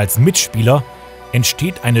Max als Mitspieler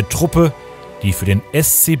entsteht eine Truppe, die für den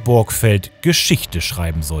SC Borgfeld Geschichte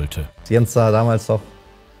schreiben sollte. Jens sah damals doch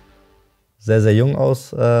sehr, sehr jung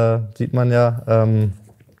aus, sieht man ja.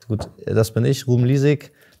 Gut, das bin ich, Ruben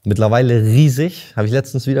Liesig. Mittlerweile riesig, habe ich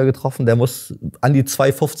letztens wieder getroffen. Der muss an die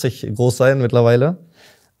 2,50 groß sein mittlerweile.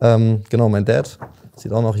 Genau, mein Dad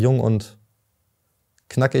sieht auch noch jung und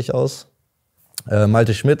knackig aus.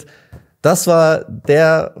 Malte Schmidt. Das war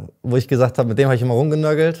der, wo ich gesagt habe, mit dem habe ich immer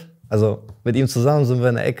rumgenörgelt. Also mit ihm zusammen sind wir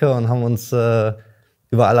in der Ecke und haben uns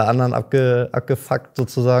über alle anderen abgefuckt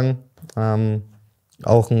sozusagen.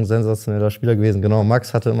 Auch ein sensationeller Spieler gewesen. Genau,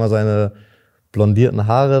 Max hatte immer seine blondierten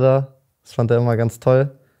Haare da. Das fand er immer ganz toll.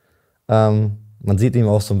 Man sieht ihm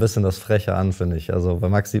auch so ein bisschen das Freche an, finde ich. Also bei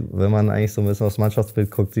Max, wenn man eigentlich so ein bisschen aufs Mannschaftsbild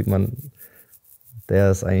guckt, sieht man, der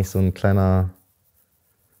ist eigentlich so ein kleiner,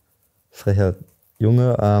 frecher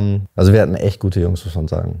Junge. Also wir hatten echt gute Jungs, muss man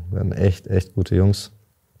sagen. Wir hatten echt gute Jungs.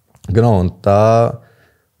 Genau, und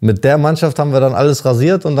mit der Mannschaft haben wir dann alles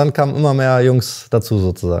rasiert und dann kamen immer mehr Jungs dazu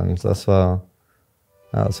sozusagen. Das war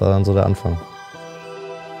dann so der Anfang.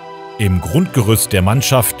 Im Grundgerüst der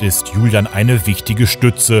Mannschaft ist Julian eine wichtige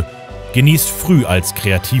Stütze, genießt früh als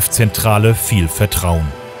Kreativzentrale viel Vertrauen.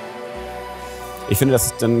 Ich finde, das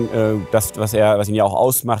ist dann was ihn ja auch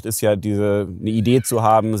ausmacht, ist ja eine Idee zu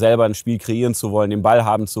haben, selber ein Spiel kreieren zu wollen, den Ball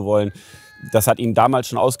haben zu wollen. Das hat ihn damals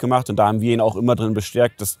schon ausgemacht und da haben wir ihn auch immer drin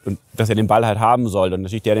bestärkt, dass er den Ball halt haben soll. Und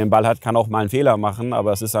natürlich, der den Ball hat, kann auch mal einen Fehler machen,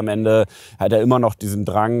 aber es ist am Ende, hat er immer noch diesen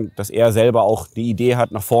Drang, dass er selber auch die Idee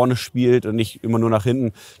hat, nach vorne spielt und nicht immer nur nach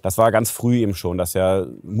hinten. Das war ganz früh eben schon, dass er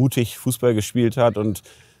mutig Fußball gespielt hat und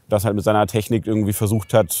das halt mit seiner Technik irgendwie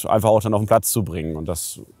versucht hat, einfach auch dann auf den Platz zu bringen. Und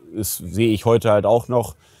das sehe ich heute halt auch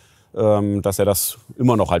noch, dass er das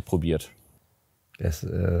immer noch halt probiert. Es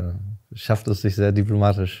schafft es, sich sehr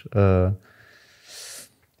diplomatisch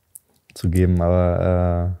zu geben,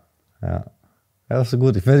 aber ja, das ist so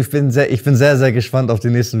gut. Ich bin sehr, sehr gespannt auf die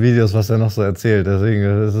nächsten Videos, was er noch so erzählt. Deswegen,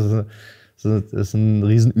 das ist ein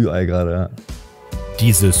riesen Ü-Ei gerade. Ja.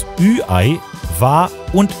 Dieses Ü-Ei war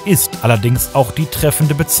und ist allerdings auch die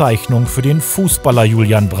treffende Bezeichnung für den Fußballer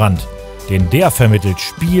Julian Brandt. Denn der vermittelt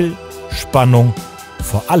Spiel, Spannung,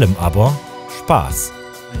 vor allem aber Spaß.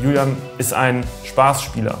 Julian ist ein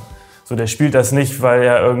Spaßspieler. So, der spielt das nicht,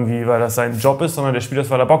 weil das sein Job ist, sondern der spielt das,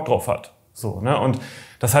 weil er Bock drauf hat. So, ne? Und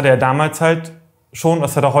das hat er damals halt schon,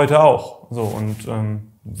 das hat er heute auch. So, und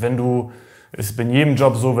ist in jedem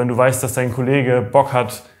Job so, wenn du weißt, dass dein Kollege Bock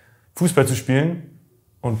hat, Fußball zu spielen,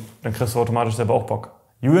 und dann kriegst du automatisch selber auch Bock.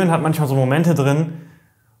 Julian hat manchmal so Momente drin,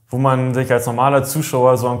 wo man sich als normaler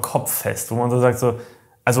Zuschauer so am Kopf fest, wo man so sagt,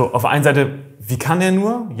 also auf der einen Seite, wie kann der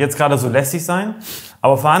nur jetzt gerade so lässig sein?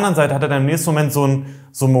 Aber auf der anderen Seite hat er dann im nächsten Moment so einen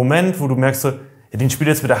Moment, wo du merkst, ja, den spielt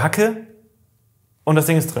jetzt mit der Hacke und das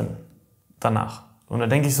Ding ist drin. Danach. Und dann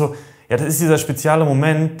denke ich so, ja, das ist dieser spezielle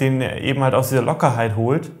Moment, den er eben halt aus dieser Lockerheit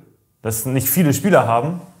holt, das nicht viele Spieler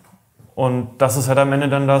haben. Und das ist halt am Ende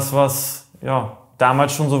dann das, was ja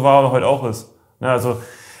damals schon so war, aber heute auch ist. Ja, also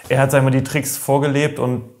er hat, sag ich mal, die Tricks vorgelebt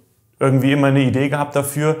und irgendwie immer eine Idee gehabt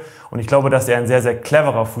dafür. Und ich glaube, dass er ein sehr, sehr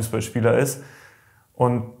cleverer Fußballspieler ist.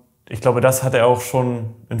 Und ich glaube, das hat er auch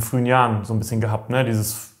schon in frühen Jahren so ein bisschen gehabt, ne?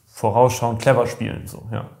 Dieses Vorausschauen, clever spielen. So,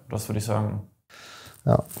 ja, das würde ich sagen.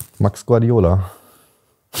 Ja, Max Guardiola.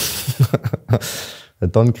 Der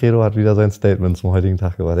Don Credo hat wieder sein Statement zum heutigen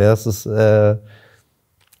Tag gebracht.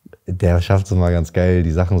 Der schafft es immer ganz geil,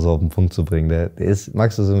 die Sachen so auf den Punkt zu bringen.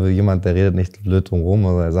 Max ist irgendwie jemand, der redet nicht blöd drum rum,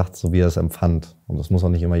 sondern er sagt so, wie er es empfand. Und das muss auch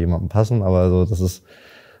nicht immer jemandem passen, aber so, das ist,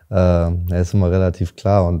 er ist immer relativ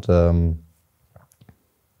klar. Und wenn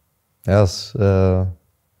er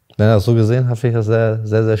das so gesehen hat, finde ich das sehr,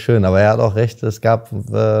 sehr, sehr schön. Aber er hat auch recht, es gab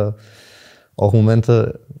auch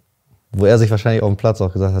Momente, wo er sich wahrscheinlich auf dem Platz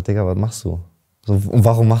auch gesagt hat, Digga, was machst du? So, und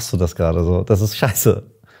warum machst du das gerade so? Das ist scheiße.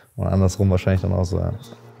 Und andersrum wahrscheinlich dann auch so, ja.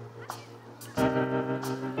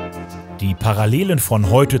 Die Parallelen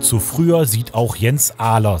von heute zu früher sieht auch Jens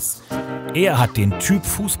Ahlers. Er hat den Typ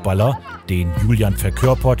Fußballer, den Julian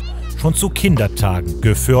verkörpert, schon zu Kindertagen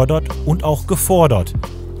gefördert und auch gefordert.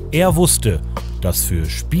 Er wusste, dass für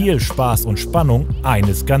Spiel, Spaß und Spannung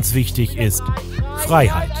eines ganz wichtig ist: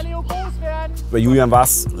 Freiheit. Bei Julian war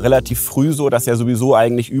es relativ früh so, dass er sowieso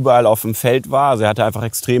eigentlich überall auf dem Feld war. Also er hatte einfach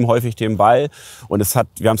extrem häufig den Ball. Und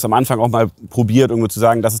wir haben es am Anfang auch mal probiert, irgendwo zu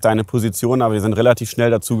sagen, das ist deine Position. Aber wir sind relativ schnell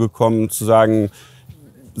dazu gekommen, zu sagen,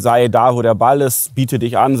 sei da, wo der Ball ist, biete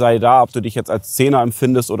dich an, sei da, ob du dich jetzt als Zehner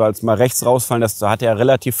empfindest oder als mal rechts rausfallen lässt. Da hatte er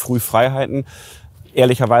relativ früh Freiheiten.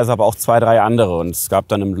 Ehrlicherweise aber auch 2, 3 andere. Und es gab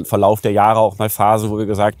dann im Verlauf der Jahre auch mal Phasen, wo wir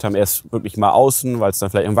gesagt haben, er ist wirklich mal außen, weil es dann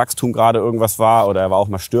vielleicht im Wachstum gerade irgendwas war, oder er war auch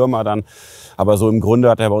mal Stürmer dann. Aber so im Grunde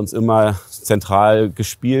hat er bei uns immer zentral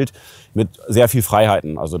gespielt mit sehr viel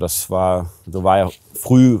Freiheiten. Also so war er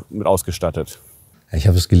früh mit ausgestattet. Ich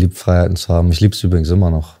habe es geliebt, Freiheiten zu haben. Ich liebe es übrigens immer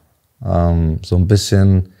noch. So ein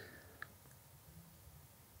bisschen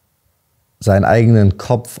seinen eigenen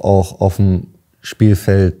Kopf auch auf dem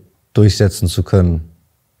Spielfeld durchsetzen zu können.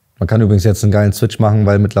 Man kann übrigens jetzt einen geilen Switch machen,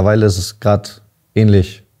 weil mittlerweile ist es gerade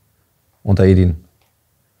ähnlich unter Edin.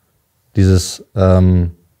 Dieses,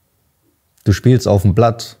 du spielst auf dem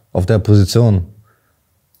Blatt, auf der Position,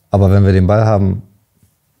 aber wenn wir den Ball haben,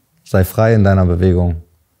 sei frei in deiner Bewegung.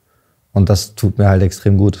 Und das tut mir halt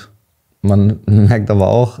extrem gut. Man merkt aber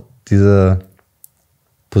auch, diese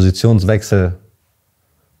Positionswechsel,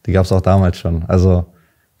 die gab es auch damals schon. Also,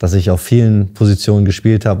 dass ich auf vielen Positionen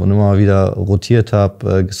gespielt habe und immer wieder rotiert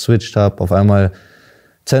habe, geswitcht habe. Auf einmal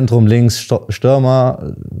Zentrum, links,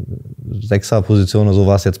 Stürmer, 6er-Position oder so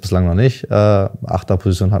war es jetzt bislang noch nicht.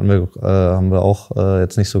 8er-Position haben wir auch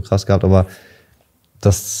jetzt nicht so krass gehabt, aber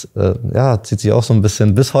das zieht sich auch so ein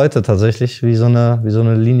bisschen bis heute tatsächlich wie so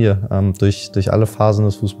eine Linie durch alle Phasen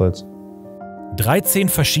des Fußballs. 13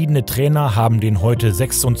 verschiedene Trainer haben den heute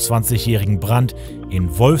 26-jährigen Brandt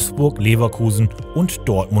in Wolfsburg, Leverkusen und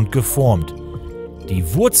Dortmund geformt.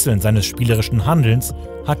 Die Wurzeln seines spielerischen Handelns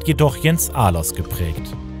hat jedoch Jens Ahlers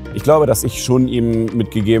geprägt. Ich glaube, dass ich schon ihm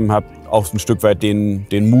mitgegeben habe, auch ein Stück weit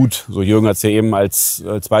den Mut. So Jürgen hat es ja eben als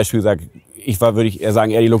Beispiel gesagt, ich war, würde ich eher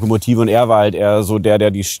sagen, eher die Lokomotive und er war halt eher so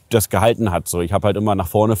der das gehalten hat. So, ich habe halt immer nach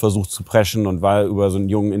vorne versucht zu preschen und war über so einen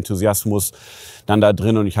jungen Enthusiasmus dann da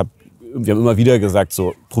drin. Und wir haben immer wieder gesagt,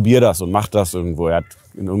 so, probier das und mach das irgendwo. Er hat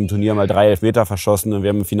in irgendeinem Turnier mal 3 Elfmeter verschossen und wir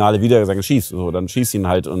haben im Finale wieder gesagt, schieß, so, dann schieß ihn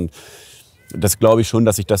halt. Und das glaube ich schon,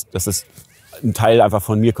 dass es ein Teil einfach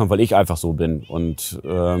von mir kommt, weil ich einfach so bin. Und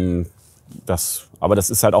aber das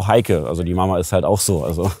ist halt auch Heike. Also die Mama ist halt auch so.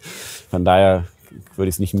 Also von daher würde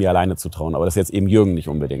ich es nicht mir alleine zutrauen. Aber das ist jetzt eben Jürgen nicht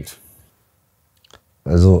unbedingt.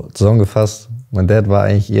 Also zusammengefasst, mein Dad war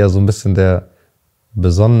eigentlich eher so ein bisschen der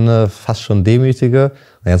besonnene, fast schon demütige.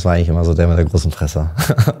 Und jetzt war eigentlich immer so der mit der großen Fresse.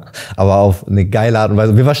 Aber auf eine geile Art und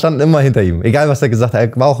Weise. Wir standen immer hinter ihm. Egal, was er gesagt hat.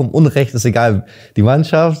 Er war auch im Unrecht, ist egal. Die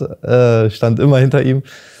Mannschaft stand immer hinter ihm.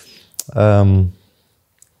 Ja,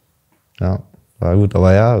 war gut.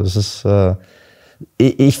 Aber ja, es ist.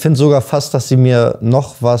 Ich finde sogar fast, dass sie mir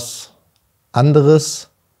noch was anderes,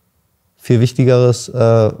 viel Wichtigeres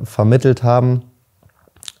vermittelt haben,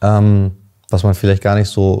 was man vielleicht gar nicht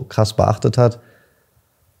so krass beachtet hat.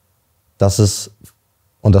 Dass es,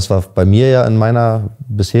 und das war bei mir ja in meiner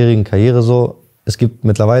bisherigen Karriere so,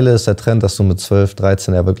 mittlerweile ist der Trend, dass du mit 12,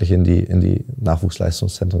 13 ja wirklich in die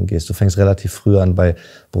Nachwuchsleistungszentren gehst. Du fängst relativ früh an, bei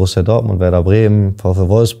Borussia Dortmund, Werder Bremen, VfL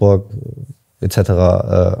Wolfsburg etc.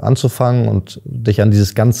 Anzufangen und dich an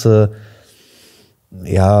dieses ganze,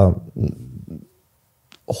 ja,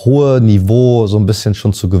 hohe Niveau so ein bisschen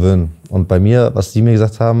schon zu gewöhnen. Und bei mir, was die mir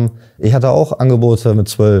gesagt haben, ich hatte auch Angebote mit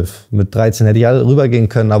 12, mit 13, hätte ich alle rübergehen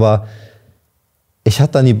können, aber ich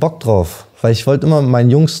hatte da nie Bock drauf, weil ich wollte immer mit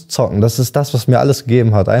meinen Jungs zocken. Das ist das, was mir alles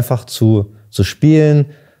gegeben hat, einfach zu spielen,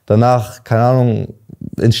 danach, keine Ahnung,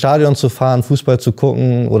 ins Stadion zu fahren, Fußball zu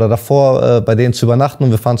gucken oder davor bei denen zu übernachten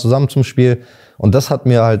und wir fahren zusammen zum Spiel. Und das hat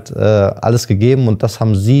mir halt alles gegeben und das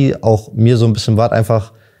haben sie auch mir so ein bisschen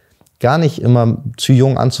einfach gar nicht immer zu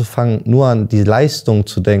jung anzufangen, nur an die Leistung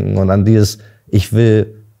zu denken und an dieses, ich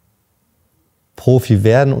will Profi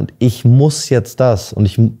werden und ich muss jetzt das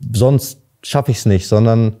und sonst schaffe ich es nicht,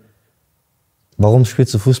 sondern warum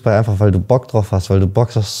spielst du Fußball? Einfach, weil du Bock drauf hast, weil du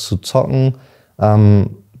Bock hast zu zocken.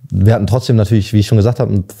 Wir hatten trotzdem natürlich, wie ich schon gesagt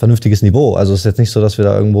habe, ein vernünftiges Niveau. Also es ist jetzt nicht so, dass wir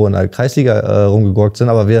da irgendwo in der Kreisliga rumgegurkt sind,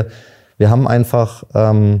 aber wir haben einfach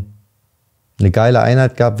eine geile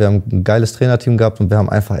Einheit gehabt, wir haben ein geiles Trainerteam gehabt und wir haben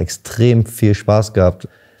einfach extrem viel Spaß gehabt.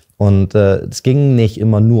 Und es ging nicht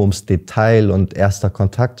immer nur ums Detail und erster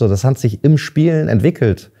Kontakt, so, das hat sich im Spielen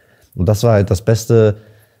entwickelt. Und das war halt das Beste,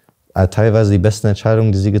 teilweise die besten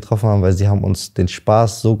Entscheidungen, die sie getroffen haben, weil sie haben uns den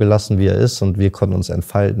Spaß so gelassen, wie er ist und wir konnten uns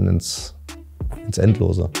entfalten ins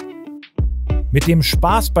Endlose. Mit dem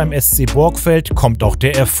Spaß beim SC Borgfeld kommt auch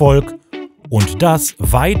der Erfolg und das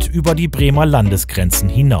weit über die Bremer Landesgrenzen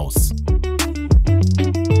hinaus.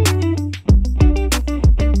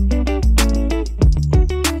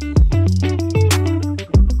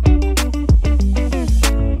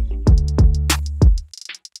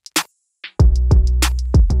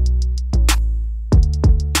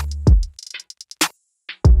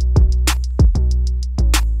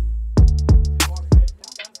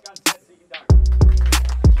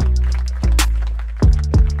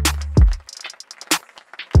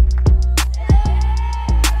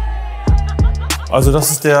 Also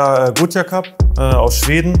das ist der Gothia Cup aus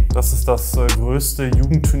Schweden. Das ist das größte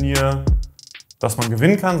Jugendturnier, das man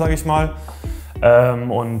gewinnen kann, sage ich mal.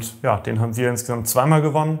 Und ja, den haben wir insgesamt zweimal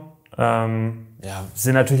gewonnen.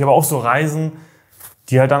 Sind natürlich aber auch so Reisen,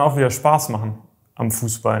 die halt dann auch wieder Spaß machen am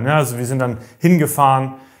Fußball. Ne? Also wir sind dann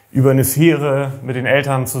hingefahren über eine Fähre mit den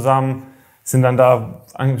Eltern zusammen, sind dann da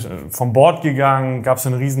vom Bord gegangen, gab es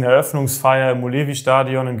eine riesen Eröffnungsfeier im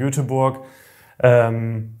Ulevi-Stadion in Göteborg.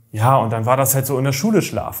 Ja, und dann war das halt so in der Schule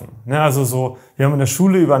schlafen. Ne? Also so, wir haben in der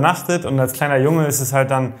Schule übernachtet und als kleiner Junge ist es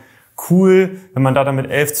halt dann cool, wenn man da dann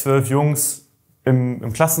mit 11, 12 Jungs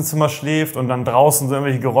im Klassenzimmer schläft und dann draußen so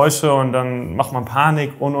irgendwelche Geräusche und dann macht man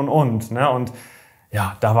Panik und. Ne? Und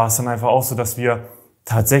ja, da war es dann einfach auch so, dass wir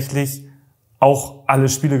tatsächlich auch alle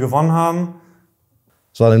Spiele gewonnen haben.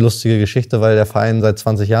 Es war eine lustige Geschichte, weil der Verein seit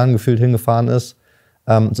 20 Jahren gefühlt hingefahren ist,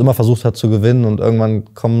 es immer versucht hat zu gewinnen und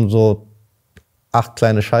irgendwann kommen so 8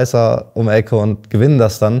 kleine Scheißer um die Ecke und gewinnen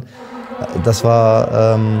das dann. Das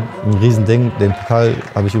war ein Riesending. Den Pokal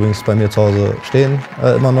habe ich übrigens bei mir zu Hause stehen,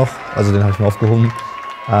 immer noch. Also den habe ich mir aufgehoben,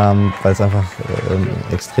 weil es einfach eine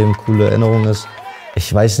extrem coole Erinnerung ist.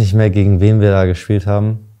 Ich weiß nicht mehr, gegen wen wir da gespielt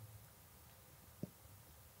haben.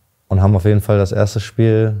 Und haben auf jeden Fall das erste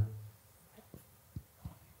Spiel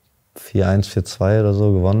 4-1, 4-2 oder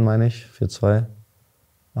so gewonnen, meine ich. 4-2.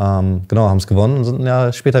 Genau, haben es gewonnen und sind ein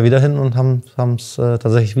Jahr später wieder hin und haben es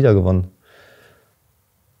tatsächlich wieder gewonnen.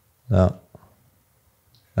 Ja.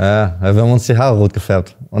 Ja, wir haben uns die Haare rot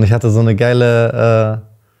gefärbt. Und ich hatte so eine geile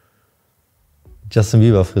Justin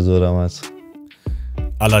Bieber-Frisur damals.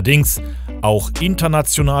 Allerdings, auch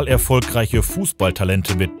international erfolgreiche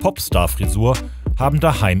Fußballtalente mit Popstar-Frisur haben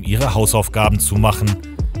daheim ihre Hausaufgaben zu machen.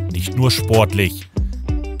 Nicht nur sportlich.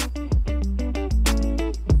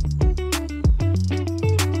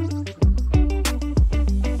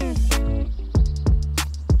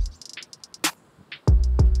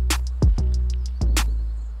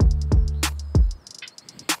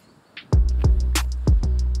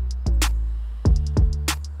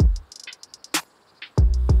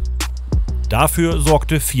 Dafür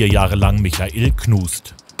sorgte 4 Jahre lang Michael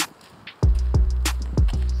Knust.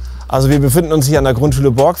 Also wir befinden uns hier an der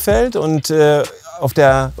Grundschule Borgfeld und auf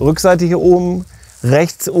der Rückseite hier oben,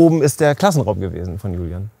 rechts oben, ist der Klassenraum gewesen von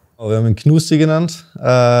Julian. Wir haben ihn Knusti genannt.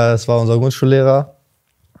 Das war unser Grundschullehrer.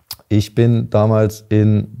 Ich bin damals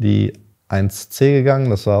in die 1C gegangen.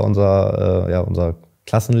 Das war unser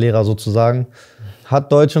Klassenlehrer sozusagen.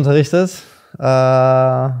 Hat Deutsch unterrichtet.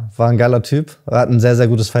 War ein geiler Typ. Er hat ein sehr, sehr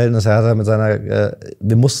gutes Verhältnis. Er hatte mit seiner,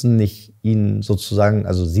 wir mussten nicht ihn sozusagen,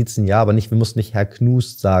 also siezen ja, aber wir mussten nicht Herr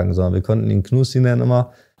Knust sagen, sondern wir konnten ihn Knusti nennen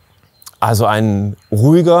immer. Also ein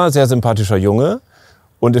ruhiger, sehr sympathischer Junge.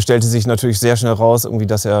 Und es stellte sich natürlich sehr schnell raus, irgendwie,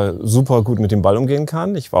 dass er super gut mit dem Ball umgehen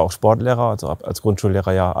kann. Ich war auch Sportlehrer, also habe als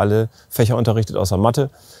Grundschullehrer ja alle Fächer unterrichtet außer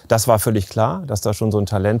Mathe. Das war völlig klar, dass da schon so ein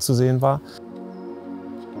Talent zu sehen war.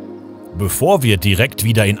 Bevor wir direkt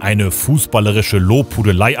wieder in eine fußballerische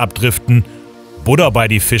Lobhudelei abdriften, Butter bei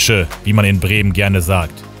die Fische, wie man in Bremen gerne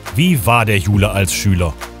sagt. Wie war der Jule als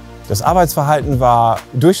Schüler? Das Arbeitsverhalten war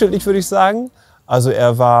durchschnittlich, würde ich sagen. Also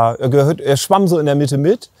er schwamm so in der Mitte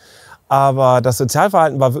mit, aber das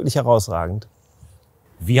Sozialverhalten war wirklich herausragend.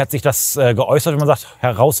 Wie hat sich das geäußert, wenn man sagt,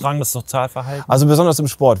 herausragendes Sozialverhalten? Also besonders im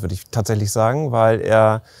Sport, würde ich tatsächlich sagen, weil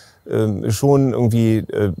er schon irgendwie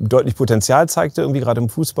deutlich Potenzial zeigte, irgendwie gerade im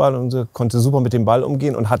Fußball, und konnte super mit dem Ball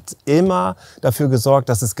umgehen und hat immer dafür gesorgt,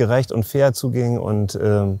 dass es gerecht und fair zuging und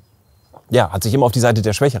hat sich immer auf die Seite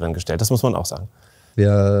der Schwächeren gestellt, das muss man auch sagen.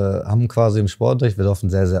 Wir haben quasi im Sportunterricht, wir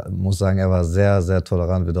durften muss sagen, er war sehr, sehr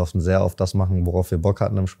tolerant. Wir durften sehr oft das machen, worauf wir Bock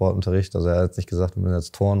hatten im Sportunterricht. Also er hat jetzt nicht gesagt, wir müssen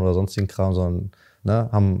jetzt Turnen oder sonstigen Kram, sondern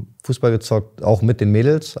haben Fußball gezockt, auch mit den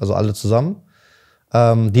Mädels, also alle zusammen.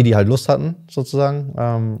 Die halt Lust hatten, sozusagen,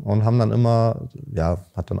 und haben dann immer,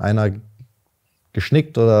 hat dann einer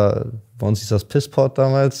geschnickt oder bei uns hieß das Pisspot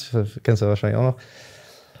damals, kennst du ja wahrscheinlich auch noch.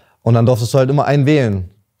 Und dann durftest du halt immer einen wählen.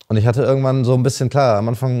 Und ich hatte irgendwann so ein bisschen, klar, am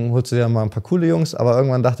Anfang holst du dir mal ein paar coole Jungs, aber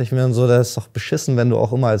irgendwann dachte ich mir dann so, das ist doch beschissen, wenn du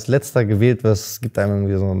auch immer als Letzter gewählt wirst. Es gibt einem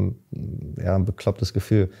irgendwie so ein beklopptes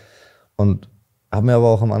Gefühl. Und habe mir aber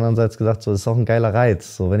auch am anderen Seite gedacht, so, das ist auch ein geiler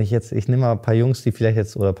Reiz. So, wenn ich nehme mal ein paar Jungs, die vielleicht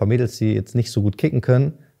jetzt, oder ein paar Mädels, die jetzt nicht so gut kicken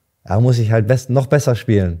können, da muss ich halt noch besser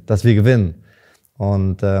spielen, dass wir gewinnen.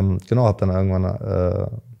 Und habe dann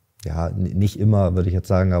irgendwann, nicht immer, würde ich jetzt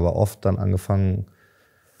sagen, aber oft dann angefangen,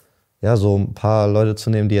 so ein paar Leute zu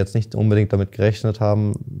nehmen, die jetzt nicht unbedingt damit gerechnet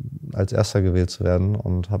haben, als Erster gewählt zu werden,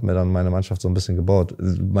 und habe mir dann meine Mannschaft so ein bisschen gebaut.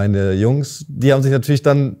 Meine Jungs, die haben sich natürlich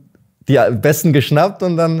dann die Besten geschnappt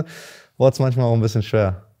und dann wurde es manchmal auch ein bisschen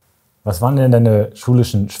schwer. Was waren denn deine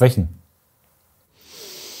schulischen Schwächen?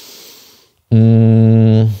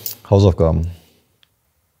 Hausaufgaben.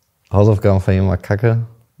 Hausaufgaben fand ich immer kacke.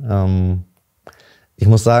 Ich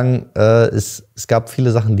muss sagen, es gab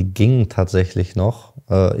viele Sachen, die gingen tatsächlich noch.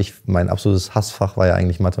 Mein absolutes Hassfach war ja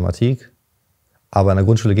eigentlich Mathematik. Aber in der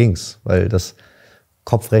Grundschule ging's, weil das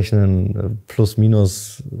Kopfrechnen plus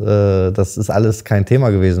minus, das ist alles kein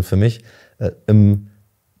Thema gewesen für mich. Im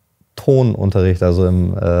Tonunterricht, also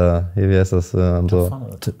im, wie heißt das?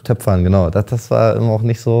 Töpfern, genau. Das war immer auch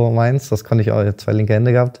nicht so meins. Das konnte ich auch, ich habe 2 linke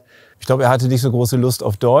Hände gehabt. Ich glaube, er hatte nicht so große Lust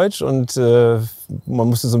auf Deutsch und man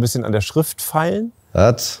musste so ein bisschen an der Schrift feilen.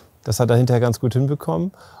 Das hat er hinterher ganz gut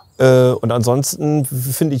hinbekommen. Und ansonsten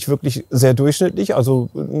finde ich wirklich sehr durchschnittlich. Also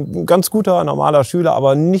ein ganz guter, normaler Schüler,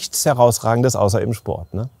 aber nichts Herausragendes außer im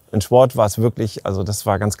Sport. Ne? Im Sport war es wirklich, also das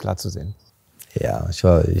war ganz klar zu sehen. Ja, ich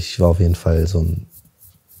war auf jeden Fall so ein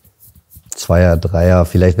 2er, 3er,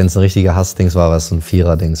 vielleicht wenn es ein richtiger Hassdings war, was so ein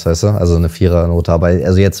 4er-Dings, weißt du? Also eine 4er-Note. Aber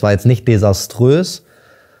also war jetzt nicht desaströs,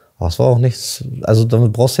 aber es war auch nichts, also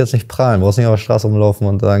damit brauchst du jetzt nicht prahlen, brauchst nicht auf der Straße rumlaufen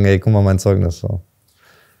und sagen, ey, guck mal mein Zeugnis. So.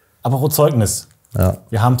 Aber Zeugnis, ja.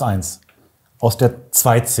 Wir haben eins aus der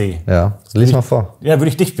 2C. Ja, lies mal vor. Ja, würde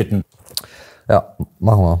ich dich bitten. Ja,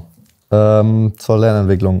 machen wir. Zur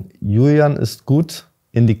Lernentwicklung. Julian ist gut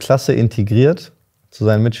in die Klasse integriert. Zu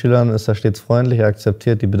seinen Mitschülern ist er stets freundlich, er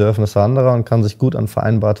akzeptiert die Bedürfnisse anderer und kann sich gut an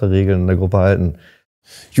vereinbarte Regeln in der Gruppe halten.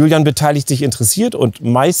 Julian beteiligt sich interessiert und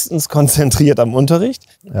meistens konzentriert am Unterricht.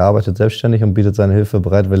 Er arbeitet selbstständig und bietet seine Hilfe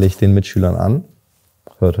bereitwillig den Mitschülern an.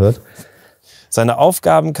 Hört. Seine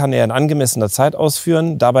Aufgaben kann er in angemessener Zeit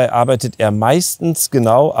ausführen. Dabei arbeitet er meistens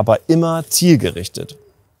genau, aber immer zielgerichtet.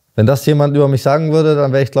 Wenn das jemand über mich sagen würde,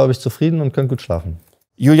 dann wäre ich, glaube ich, zufrieden und könnte gut schlafen.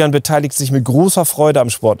 Julian beteiligt sich mit großer Freude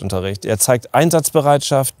am Sportunterricht. Er zeigt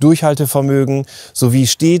Einsatzbereitschaft, Durchhaltevermögen sowie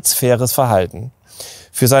stets faires Verhalten.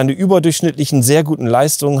 Für seine überdurchschnittlichen, sehr guten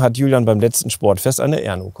Leistungen hat Julian beim letzten Sportfest eine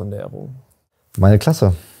Ehrenurkunde errungen. Meine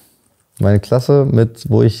Klasse. Meine Klasse,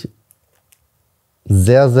 wo ich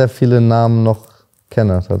sehr, sehr viele Namen noch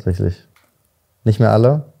kenne, tatsächlich. Nicht mehr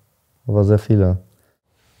alle, aber sehr viele.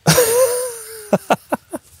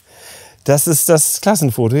 Das ist das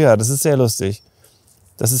Klassenfoto, ja, das ist sehr lustig.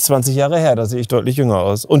 Das ist 20 Jahre her, da sehe ich deutlich jünger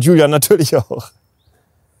aus. Und Julian natürlich auch.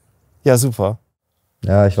 Ja, super.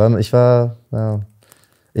 Ja,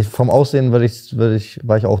 vom Aussehen war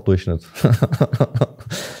ich auch Durchschnitt.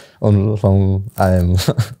 Und von allem.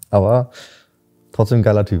 Aber trotzdem ein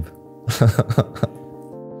geiler Typ.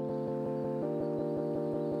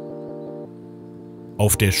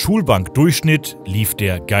 Auf der Schulbank Durchschnitt lief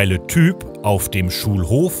der geile Typ auf dem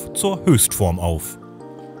Schulhof zur Höchstform auf.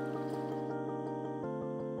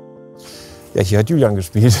 Ja, hier hat Julian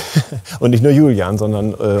gespielt. Und nicht nur Julian,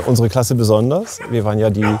 sondern unsere Klasse besonders. Wir waren ja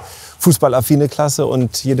die fußballaffine Klasse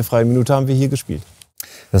und jede freie Minute haben wir hier gespielt.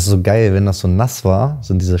 Das ist so geil, wenn das so nass war,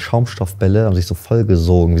 sind diese Schaumstoffbälle, haben sich so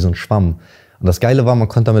vollgesogen wie so ein Schwamm. Und das Geile war, man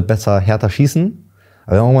konnte damit besser, härter schießen.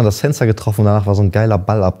 Aber wir haben irgendwann das Fenster getroffen und danach war so ein geiler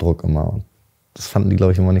Ballabdruck immer. Und das fanden die,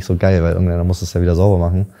 glaube ich, immer nicht so geil, weil irgendwann musste es ja wieder sauber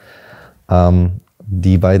machen.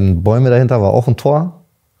 Die beiden Bäume dahinter war auch ein Tor.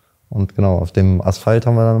 Und genau, auf dem Asphalt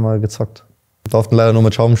haben wir dann mal gezockt. Wir durften leider nur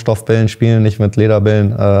mit Schaumstoffbällen spielen, nicht mit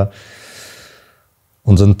Lederbällen.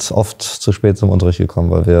 Und sind oft zu spät zum Unterricht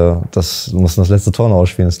gekommen, weil wir mussten das letzte Tor noch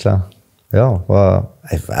ausspielen, ist klar. Ja, war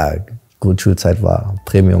Grundschulzeit,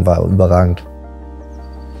 Premium, war überragend.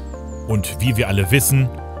 Und wie wir alle wissen,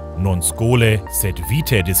 non scole sed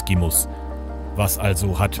vitae discimus. Was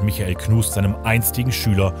also hat Michael Knust seinem einstigen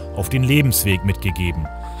Schüler auf den Lebensweg mitgegeben?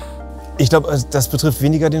 Ich glaube, das betrifft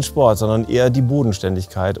weniger den Sport, sondern eher die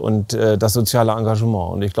Bodenständigkeit und das soziale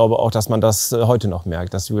Engagement. Und ich glaube auch, dass man das heute noch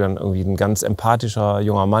merkt, dass Julian irgendwie ein ganz empathischer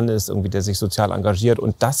junger Mann ist, irgendwie, der sich sozial engagiert.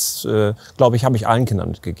 Und das, glaube ich, habe ich allen Kindern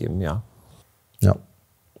mitgegeben, ja. Ja,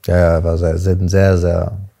 er war ein sehr,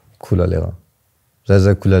 sehr cooler Lehrer. Sehr,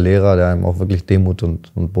 sehr cooler Lehrer, der einem auch wirklich Demut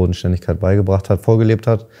und Bodenständigkeit beigebracht hat, vorgelebt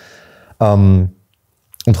hat. Und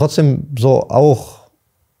trotzdem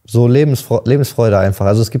so Lebensfreude einfach.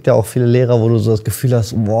 Also es gibt ja auch viele Lehrer, wo du so das Gefühl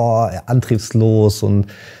hast, boah, antriebslos und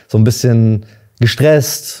so ein bisschen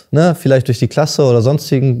gestresst, ne? Vielleicht durch die Klasse oder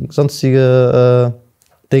sonstige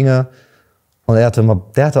Dinge. Und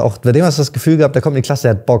bei dem hast du das Gefühl gehabt, der kommt in die Klasse,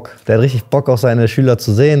 der hat Bock. Der hat richtig Bock, auch seine Schüler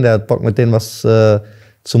zu sehen, der hat Bock, mit denen was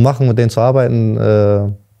zu machen, mit denen zu arbeiten.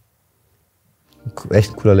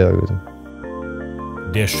 Echt ein cooler Lehrer gewesen.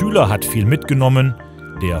 Der Schüler hat viel mitgenommen,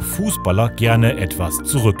 der Fußballer gerne etwas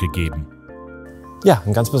zurückgegeben. Ja,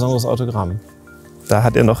 ein ganz besonderes Autogramm. Da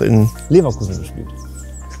hat er noch in Leverkusen gespielt.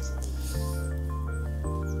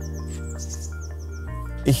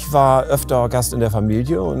 Ich war öfter Gast in der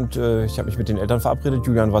Familie und ich habe mich mit den Eltern verabredet.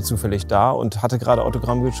 Julian war zufällig da und hatte gerade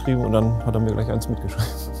Autogramm geschrieben und dann hat er mir gleich eins mitgeschrieben.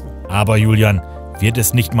 Aber Julian, wird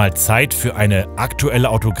es nicht mal Zeit für eine aktuelle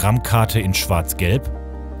Autogrammkarte in Schwarz-Gelb?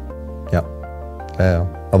 Ja.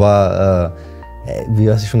 Aber wie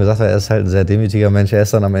ich schon gesagt habe, er ist halt ein sehr demütiger Mensch. Er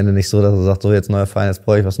ist dann am Ende nicht so, dass er sagt, so jetzt neuer Verein, jetzt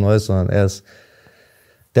brauche ich was Neues, sondern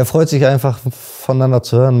der freut sich einfach, voneinander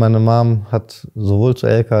zu hören. Meine Mom hat sowohl zu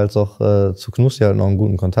Elke als auch zu Knusti halt noch einen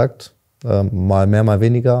guten Kontakt. Mal mehr, mal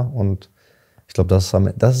weniger. Und ich glaube, das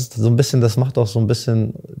ist so ein bisschen, das macht auch so ein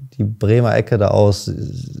bisschen die Bremer Ecke da aus.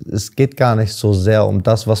 Es geht gar nicht so sehr um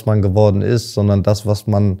das, was man geworden ist, sondern das, was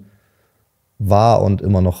man war und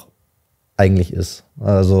immer noch eigentlich ist.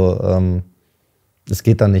 Also es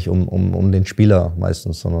geht da nicht um den Spieler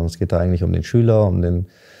meistens, sondern es geht da eigentlich um den Schüler, um den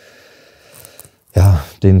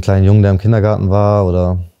kleinen Jungen, der im Kindergarten war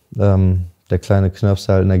oder der kleine Knirps,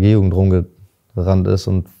 der halt in der G-Jugend rumgerannt ist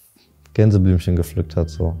und Gänseblümchen gepflückt hat.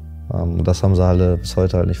 So. Und das haben sie alle bis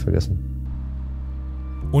heute halt nicht vergessen.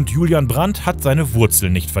 Und Julian Brandt hat seine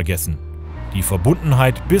Wurzeln nicht vergessen. Die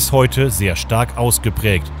Verbundenheit bis heute sehr stark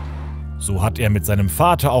ausgeprägt. So hat er mit seinem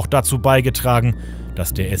Vater auch dazu beigetragen,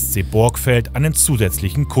 dass der SC Borgfeld einen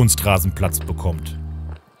zusätzlichen Kunstrasenplatz bekommt.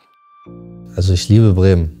 Also ich liebe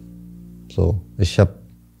Bremen. So, ich habe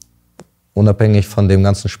unabhängig von dem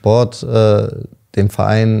ganzen Sport, dem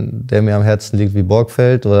Verein, der mir am Herzen liegt wie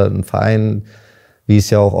Borgfeld oder ein Verein, wie es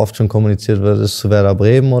ja auch oft schon kommuniziert wird, ist zu Werder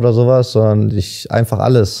Bremen oder sowas, sondern einfach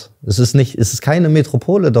alles. Es ist keine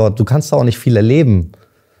Metropole dort, du kannst da auch nicht viel erleben.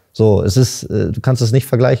 So, du kannst es nicht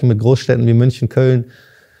vergleichen mit Großstädten wie München, Köln,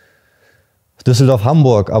 Düsseldorf,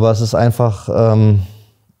 Hamburg, aber es ist einfach,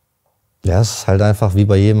 es ist halt einfach wie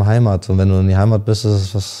bei jedem Heimat. Und wenn du in die Heimat bist,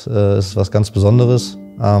 ist es was ganz Besonderes.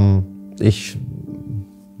 Ich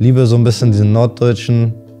liebe so ein bisschen diese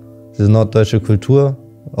norddeutsche Kultur,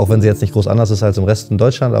 auch wenn sie jetzt nicht groß anders ist als im Rest in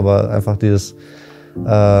Deutschland, aber einfach dieses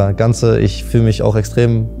Ganze, ich fühle mich auch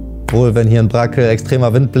extrem wohl, wenn hier in Brakel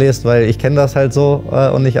extremer Wind bläst, weil ich kenne das halt so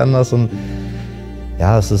und nicht anders. Und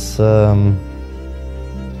ja, es ist, für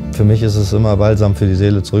mich ist es immer balsam für die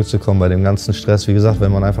Seele zurückzukommen bei dem ganzen Stress, wie gesagt,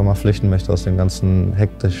 wenn man einfach mal flüchten möchte aus dem ganzen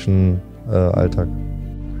hektischen Alltag.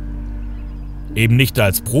 Eben nicht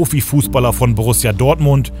als Profifußballer von Borussia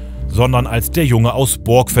Dortmund, sondern als der Junge aus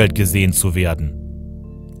Borgfeld gesehen zu werden.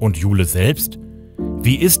 Und Jule selbst?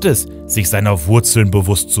 Wie ist es, sich seiner Wurzeln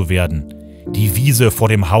bewusst zu werden? Die Wiese vor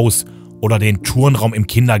dem Haus oder den Turnraum im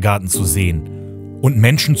Kindergarten zu sehen und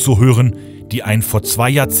Menschen zu hören, die einen vor 2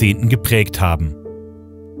 Jahrzehnten geprägt haben.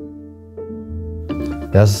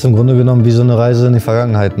 Ja, es ist im Grunde genommen wie so eine Reise in die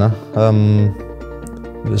Vergangenheit, ne?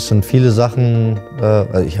 Es sind viele Sachen,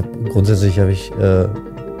 grundsätzlich habe ich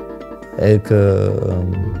Elke,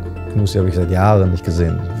 Knusi habe ich seit Jahren nicht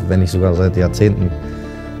gesehen, wenn nicht sogar seit Jahrzehnten.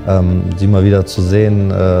 Die mal wieder zu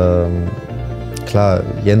sehen, klar,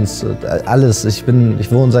 Jens, alles. Ich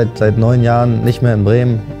wohne seit 9 Jahren nicht mehr in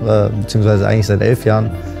Bremen, beziehungsweise eigentlich seit 11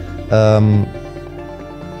 Jahren.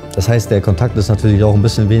 Das heißt, der Kontakt ist natürlich auch ein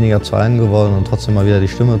bisschen weniger zu allen geworden und trotzdem mal wieder die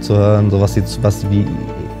Stimme zu hören, so wie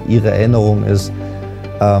ihre Erinnerung ist.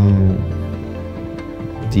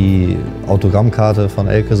 Die Autogrammkarte von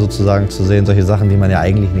Elke sozusagen zu sehen, solche Sachen, die man ja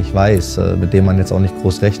eigentlich nicht weiß, mit denen man jetzt auch nicht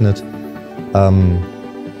groß rechnet.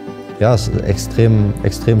 Ja, es ist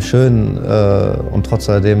extrem schön und trotz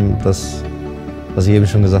alledem, was ich eben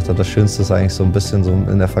schon gesagt habe, das Schönste ist eigentlich so ein bisschen so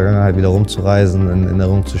in der Vergangenheit wieder rumzureisen, in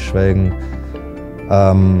Erinnerung zu schwelgen.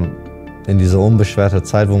 In diese unbeschwerte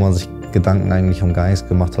Zeit, wo man sich Gedanken eigentlich um gar nichts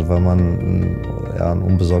gemacht hat, weil man ein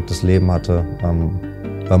unbesorgtes Leben hatte,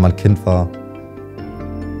 weil man Kind war.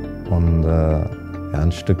 Und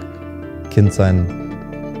ein Stück Kind sein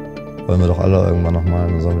wollen wir doch alle irgendwann nochmal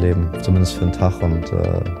in unserem Leben, zumindest für einen Tag. Und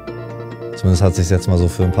zumindest hat es sich jetzt mal so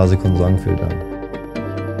für ein paar Sekunden so angefühlt. Ja.